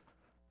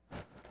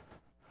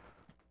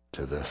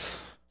to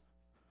this.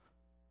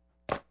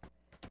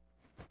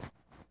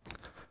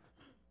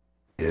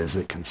 Is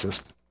it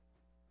consistent?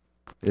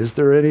 Is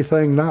there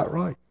anything not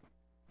right?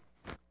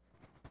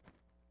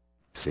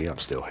 See, I'm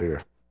still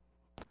here.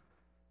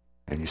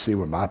 And you see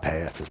where my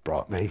path has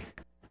brought me?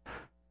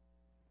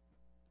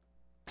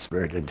 The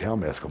Spirit didn't tell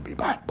me it's going to be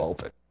behind the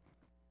pulpit.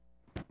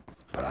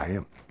 But I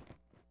am.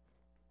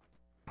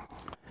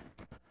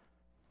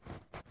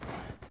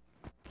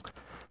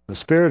 The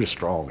Spirit is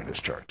strong in this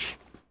church.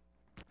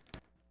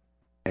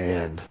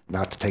 And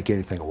not to take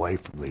anything away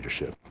from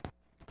leadership,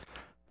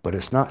 but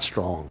it's not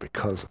strong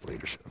because of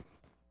leadership.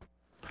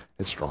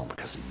 It's strong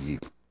because of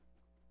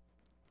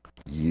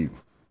you.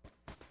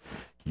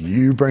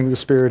 You bring the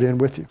Spirit in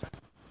with you.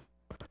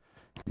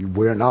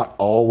 We're not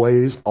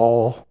always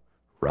all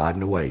riding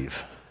the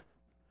wave,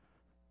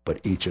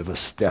 but each of us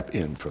step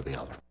in for the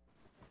other.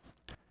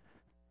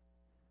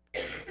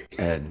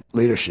 And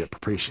leadership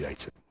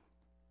appreciates it.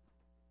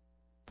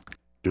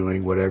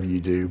 Doing whatever you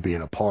do,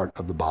 being a part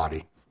of the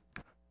body,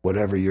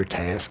 whatever your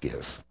task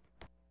is.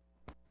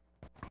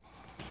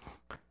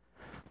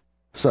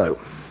 So,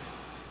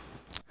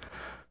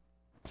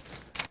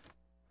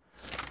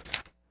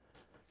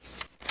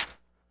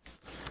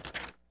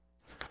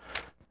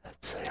 let's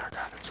see, I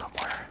got it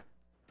somewhere.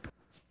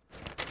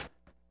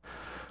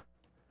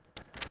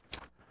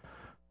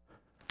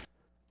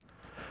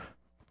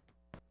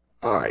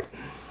 All right.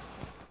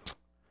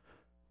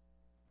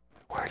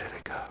 Where did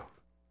it go?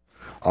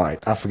 All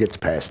right, I forget the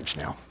passage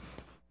now.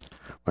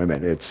 Wait a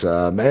minute. It's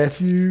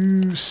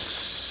Matthew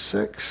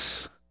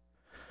 6,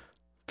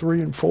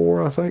 3 and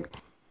 4, I think,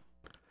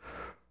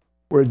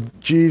 where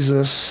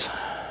Jesus,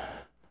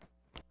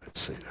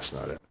 let's see, that's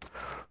not it.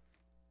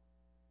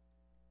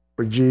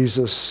 Where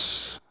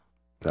Jesus,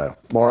 no,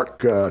 Mark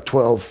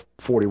 12,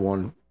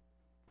 41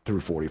 through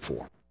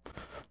 44,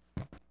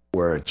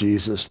 where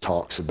Jesus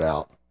talks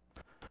about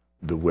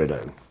the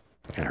widow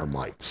and her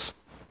mites.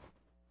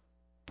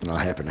 And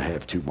I happen to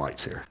have 2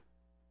 mites here.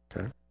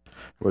 Okay,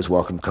 everyone's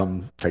welcome.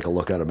 Come take a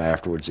look at them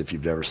afterwards if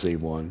you've never seen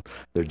one.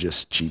 They're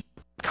just cheap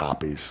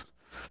copies,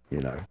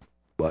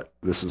 but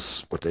this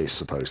is what they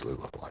supposedly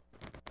look like.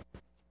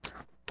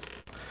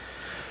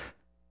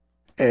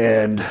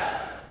 And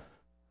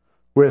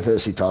with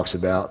this, he talks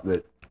about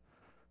that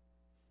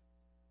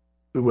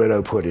the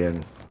widow put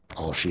in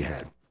all she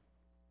had.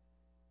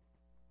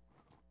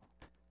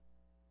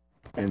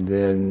 And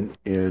then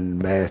in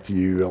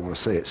Matthew, I want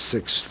to say it's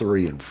 6,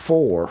 3, and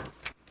 4,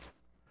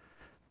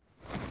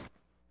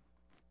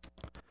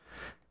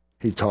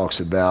 he talks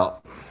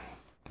about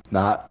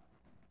not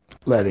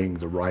letting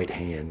the right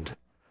hand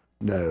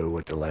know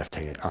what the left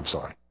hand,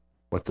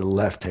 what the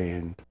left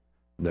hand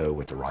know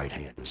what the right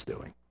hand is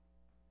doing.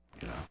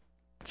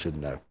 Should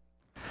know.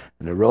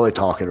 And they're really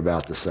talking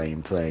about the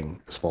same thing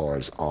as far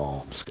as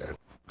alms go.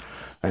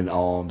 And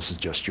alms is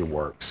just your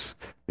works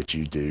that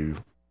you do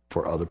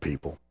for other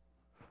people.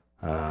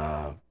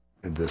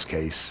 In this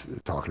case,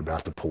 talking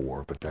about the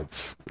poor, but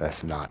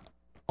that's not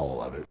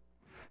all of it.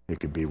 It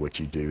could be what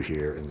you do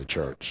here in the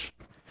church,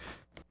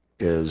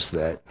 is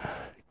that,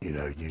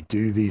 you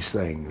do these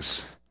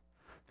things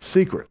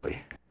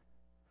secretly,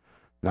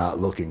 not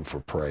looking for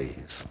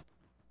praise.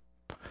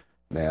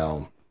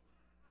 Now,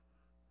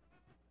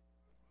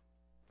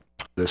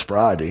 this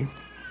Friday,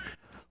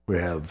 we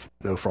have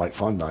No Fright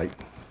Fun Night,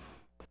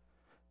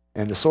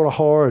 and it's sort of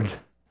hard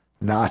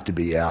not to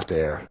be out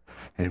there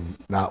and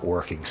not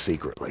working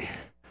secretly.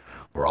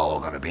 We're all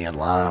going to be in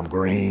lime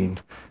green,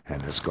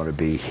 and it's going to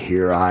be,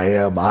 here I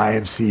am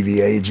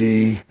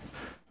CVAG.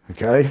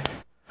 Okay?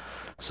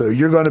 So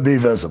you're going to be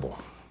visible.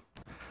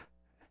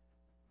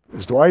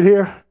 Is Dwight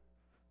here?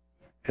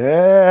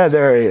 Yeah,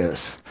 there he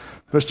is.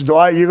 Mr.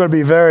 Dwight, you're going to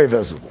be very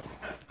visible.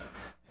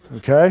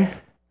 Okay?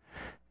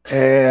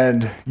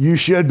 And you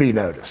should be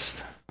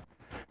noticed.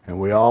 And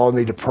we all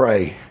need to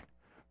pray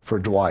for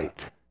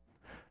Dwight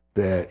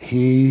that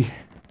he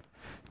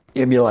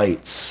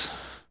emulates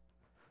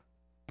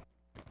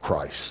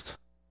Christ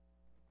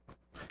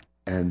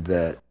and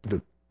that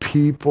the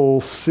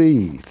people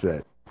see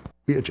that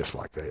we are just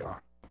like they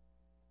are.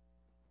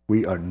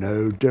 We are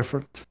no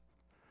different.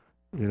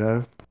 You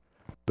know,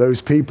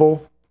 those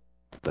people.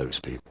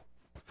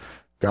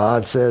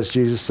 God says,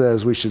 Jesus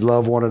says we should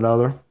love one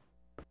another.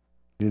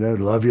 You know,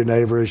 love your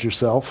neighbor as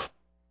yourself.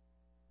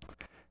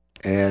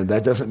 And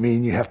that doesn't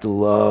mean you have to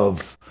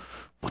love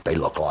what they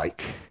look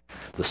like,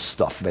 the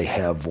stuff they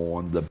have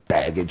on, the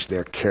baggage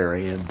they're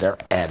carrying, their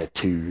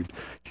attitude.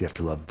 You have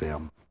to love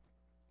them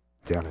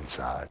down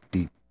inside,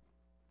 deep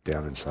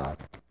down inside.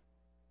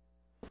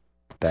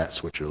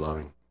 That's what you're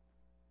loving.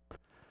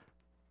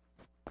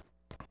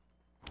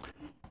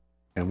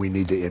 And we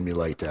need to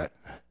emulate that.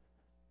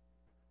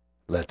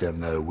 Let them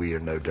know we are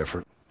no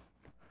different.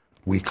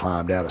 We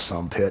climbed out of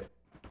some pit.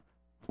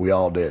 We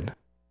all did.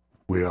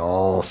 We are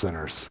all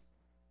sinners.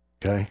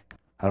 Okay?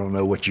 I don't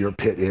know what your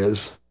pit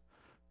is.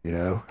 You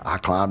know, I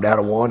climbed out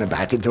of one and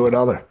back into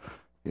another.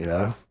 You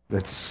know,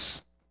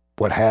 that's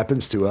what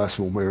happens to us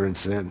when we're in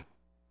sin.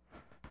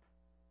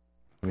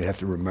 We have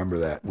to remember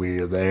that. We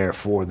are there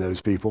for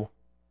those people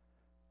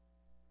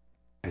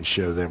and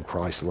show them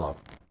Christ's love.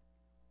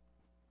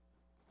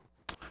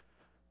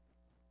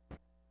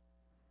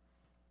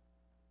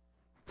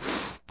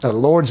 Now, the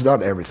Lord's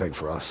done everything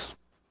for us.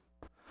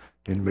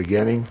 In the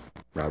beginning,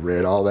 I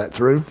read all that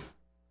through.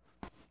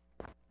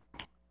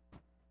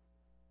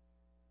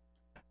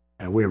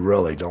 And we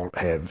really don't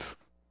have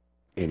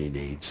any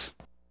needs.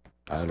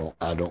 I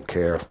don't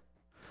care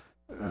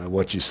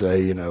what you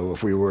say. You know,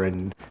 if we were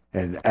in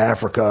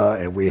Africa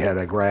and we had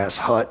a grass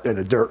hut and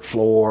a dirt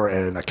floor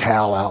and a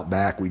cow out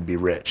back, we'd be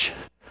rich.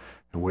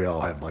 And we all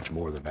have much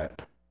more than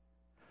that.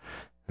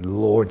 And the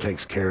Lord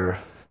takes care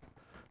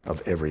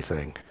of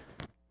everything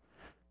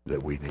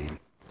that we need.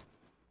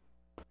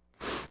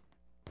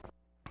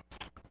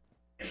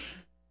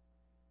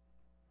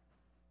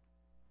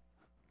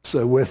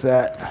 So with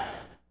that,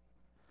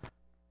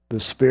 the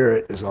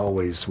Spirit is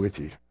always with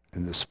you,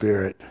 and the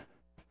Spirit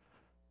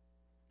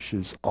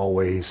is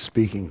always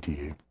speaking to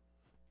you.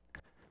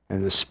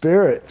 And the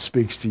Spirit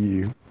speaks to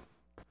you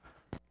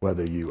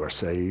whether you are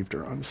saved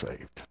or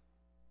unsaved.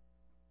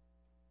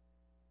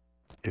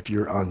 If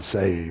you're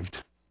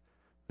unsaved,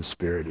 the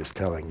Spirit is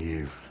telling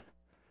you,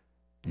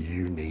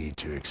 you need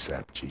to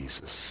accept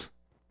Jesus.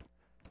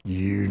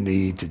 You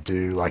need to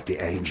do like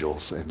the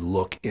angels and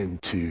look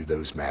into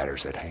those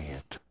matters at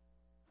hand.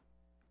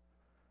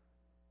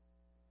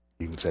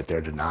 You can sit there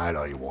and deny it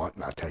all you want,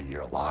 and I tell you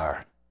you're a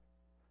liar.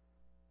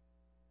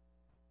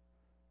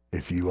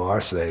 If you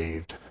are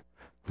saved,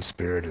 the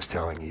Spirit is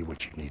telling you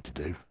what you need to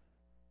do.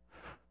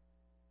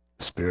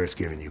 The Spirit's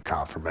giving you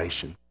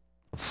confirmation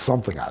of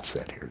something I've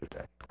said here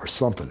today, or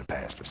something the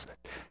pastor said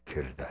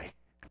here today.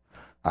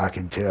 I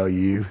can tell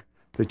you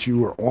that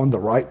you are on the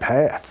right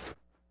path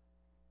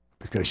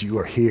because you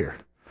are here,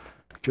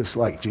 just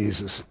like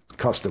Jesus'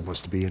 custom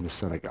was to be in the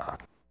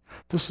synagogue.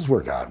 This is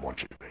where God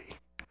wants you to be.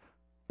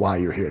 Why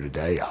you're here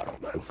today, I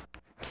don't know.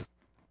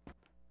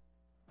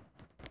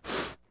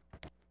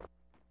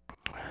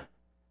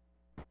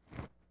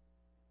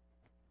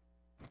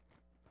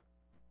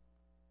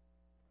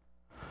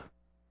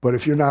 But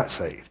if you're not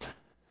saved,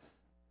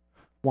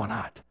 why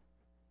not?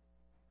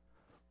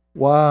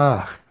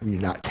 Why are you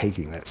not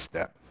taking that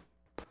step?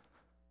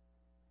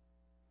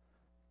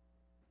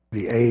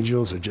 The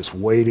angels are just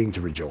waiting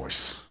to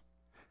rejoice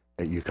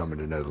at you coming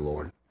to know the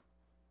Lord.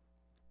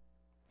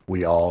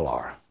 We all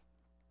are.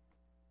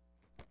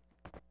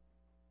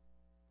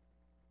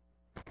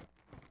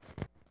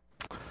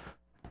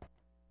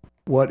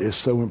 What is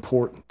so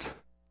important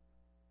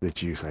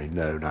that you say,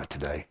 no, not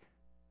today.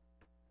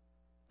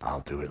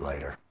 I'll do it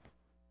later.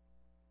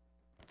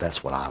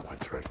 That's what I went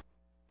through.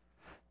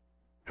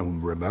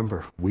 And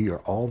remember, we are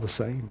all the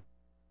same.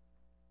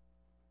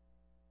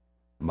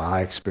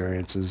 My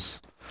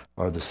experiences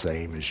are the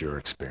same as your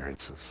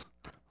experiences.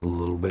 A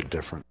little bit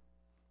different.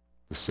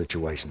 The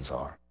situations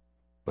are,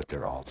 but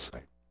they're all the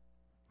same.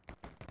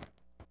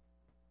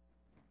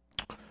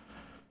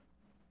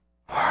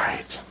 All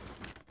right.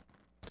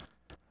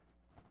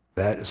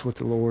 That is what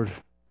the Lord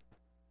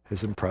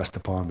has impressed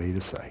upon me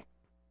to say.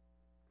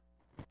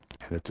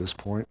 And at this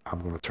point,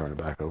 I'm going to turn it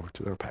back over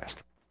to their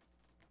pastor.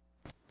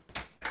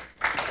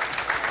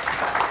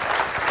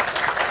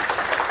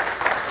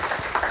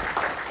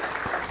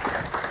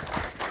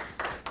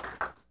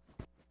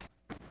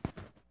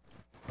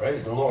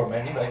 Praise the Lord,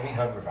 man. You make me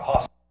hungry for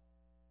hospital.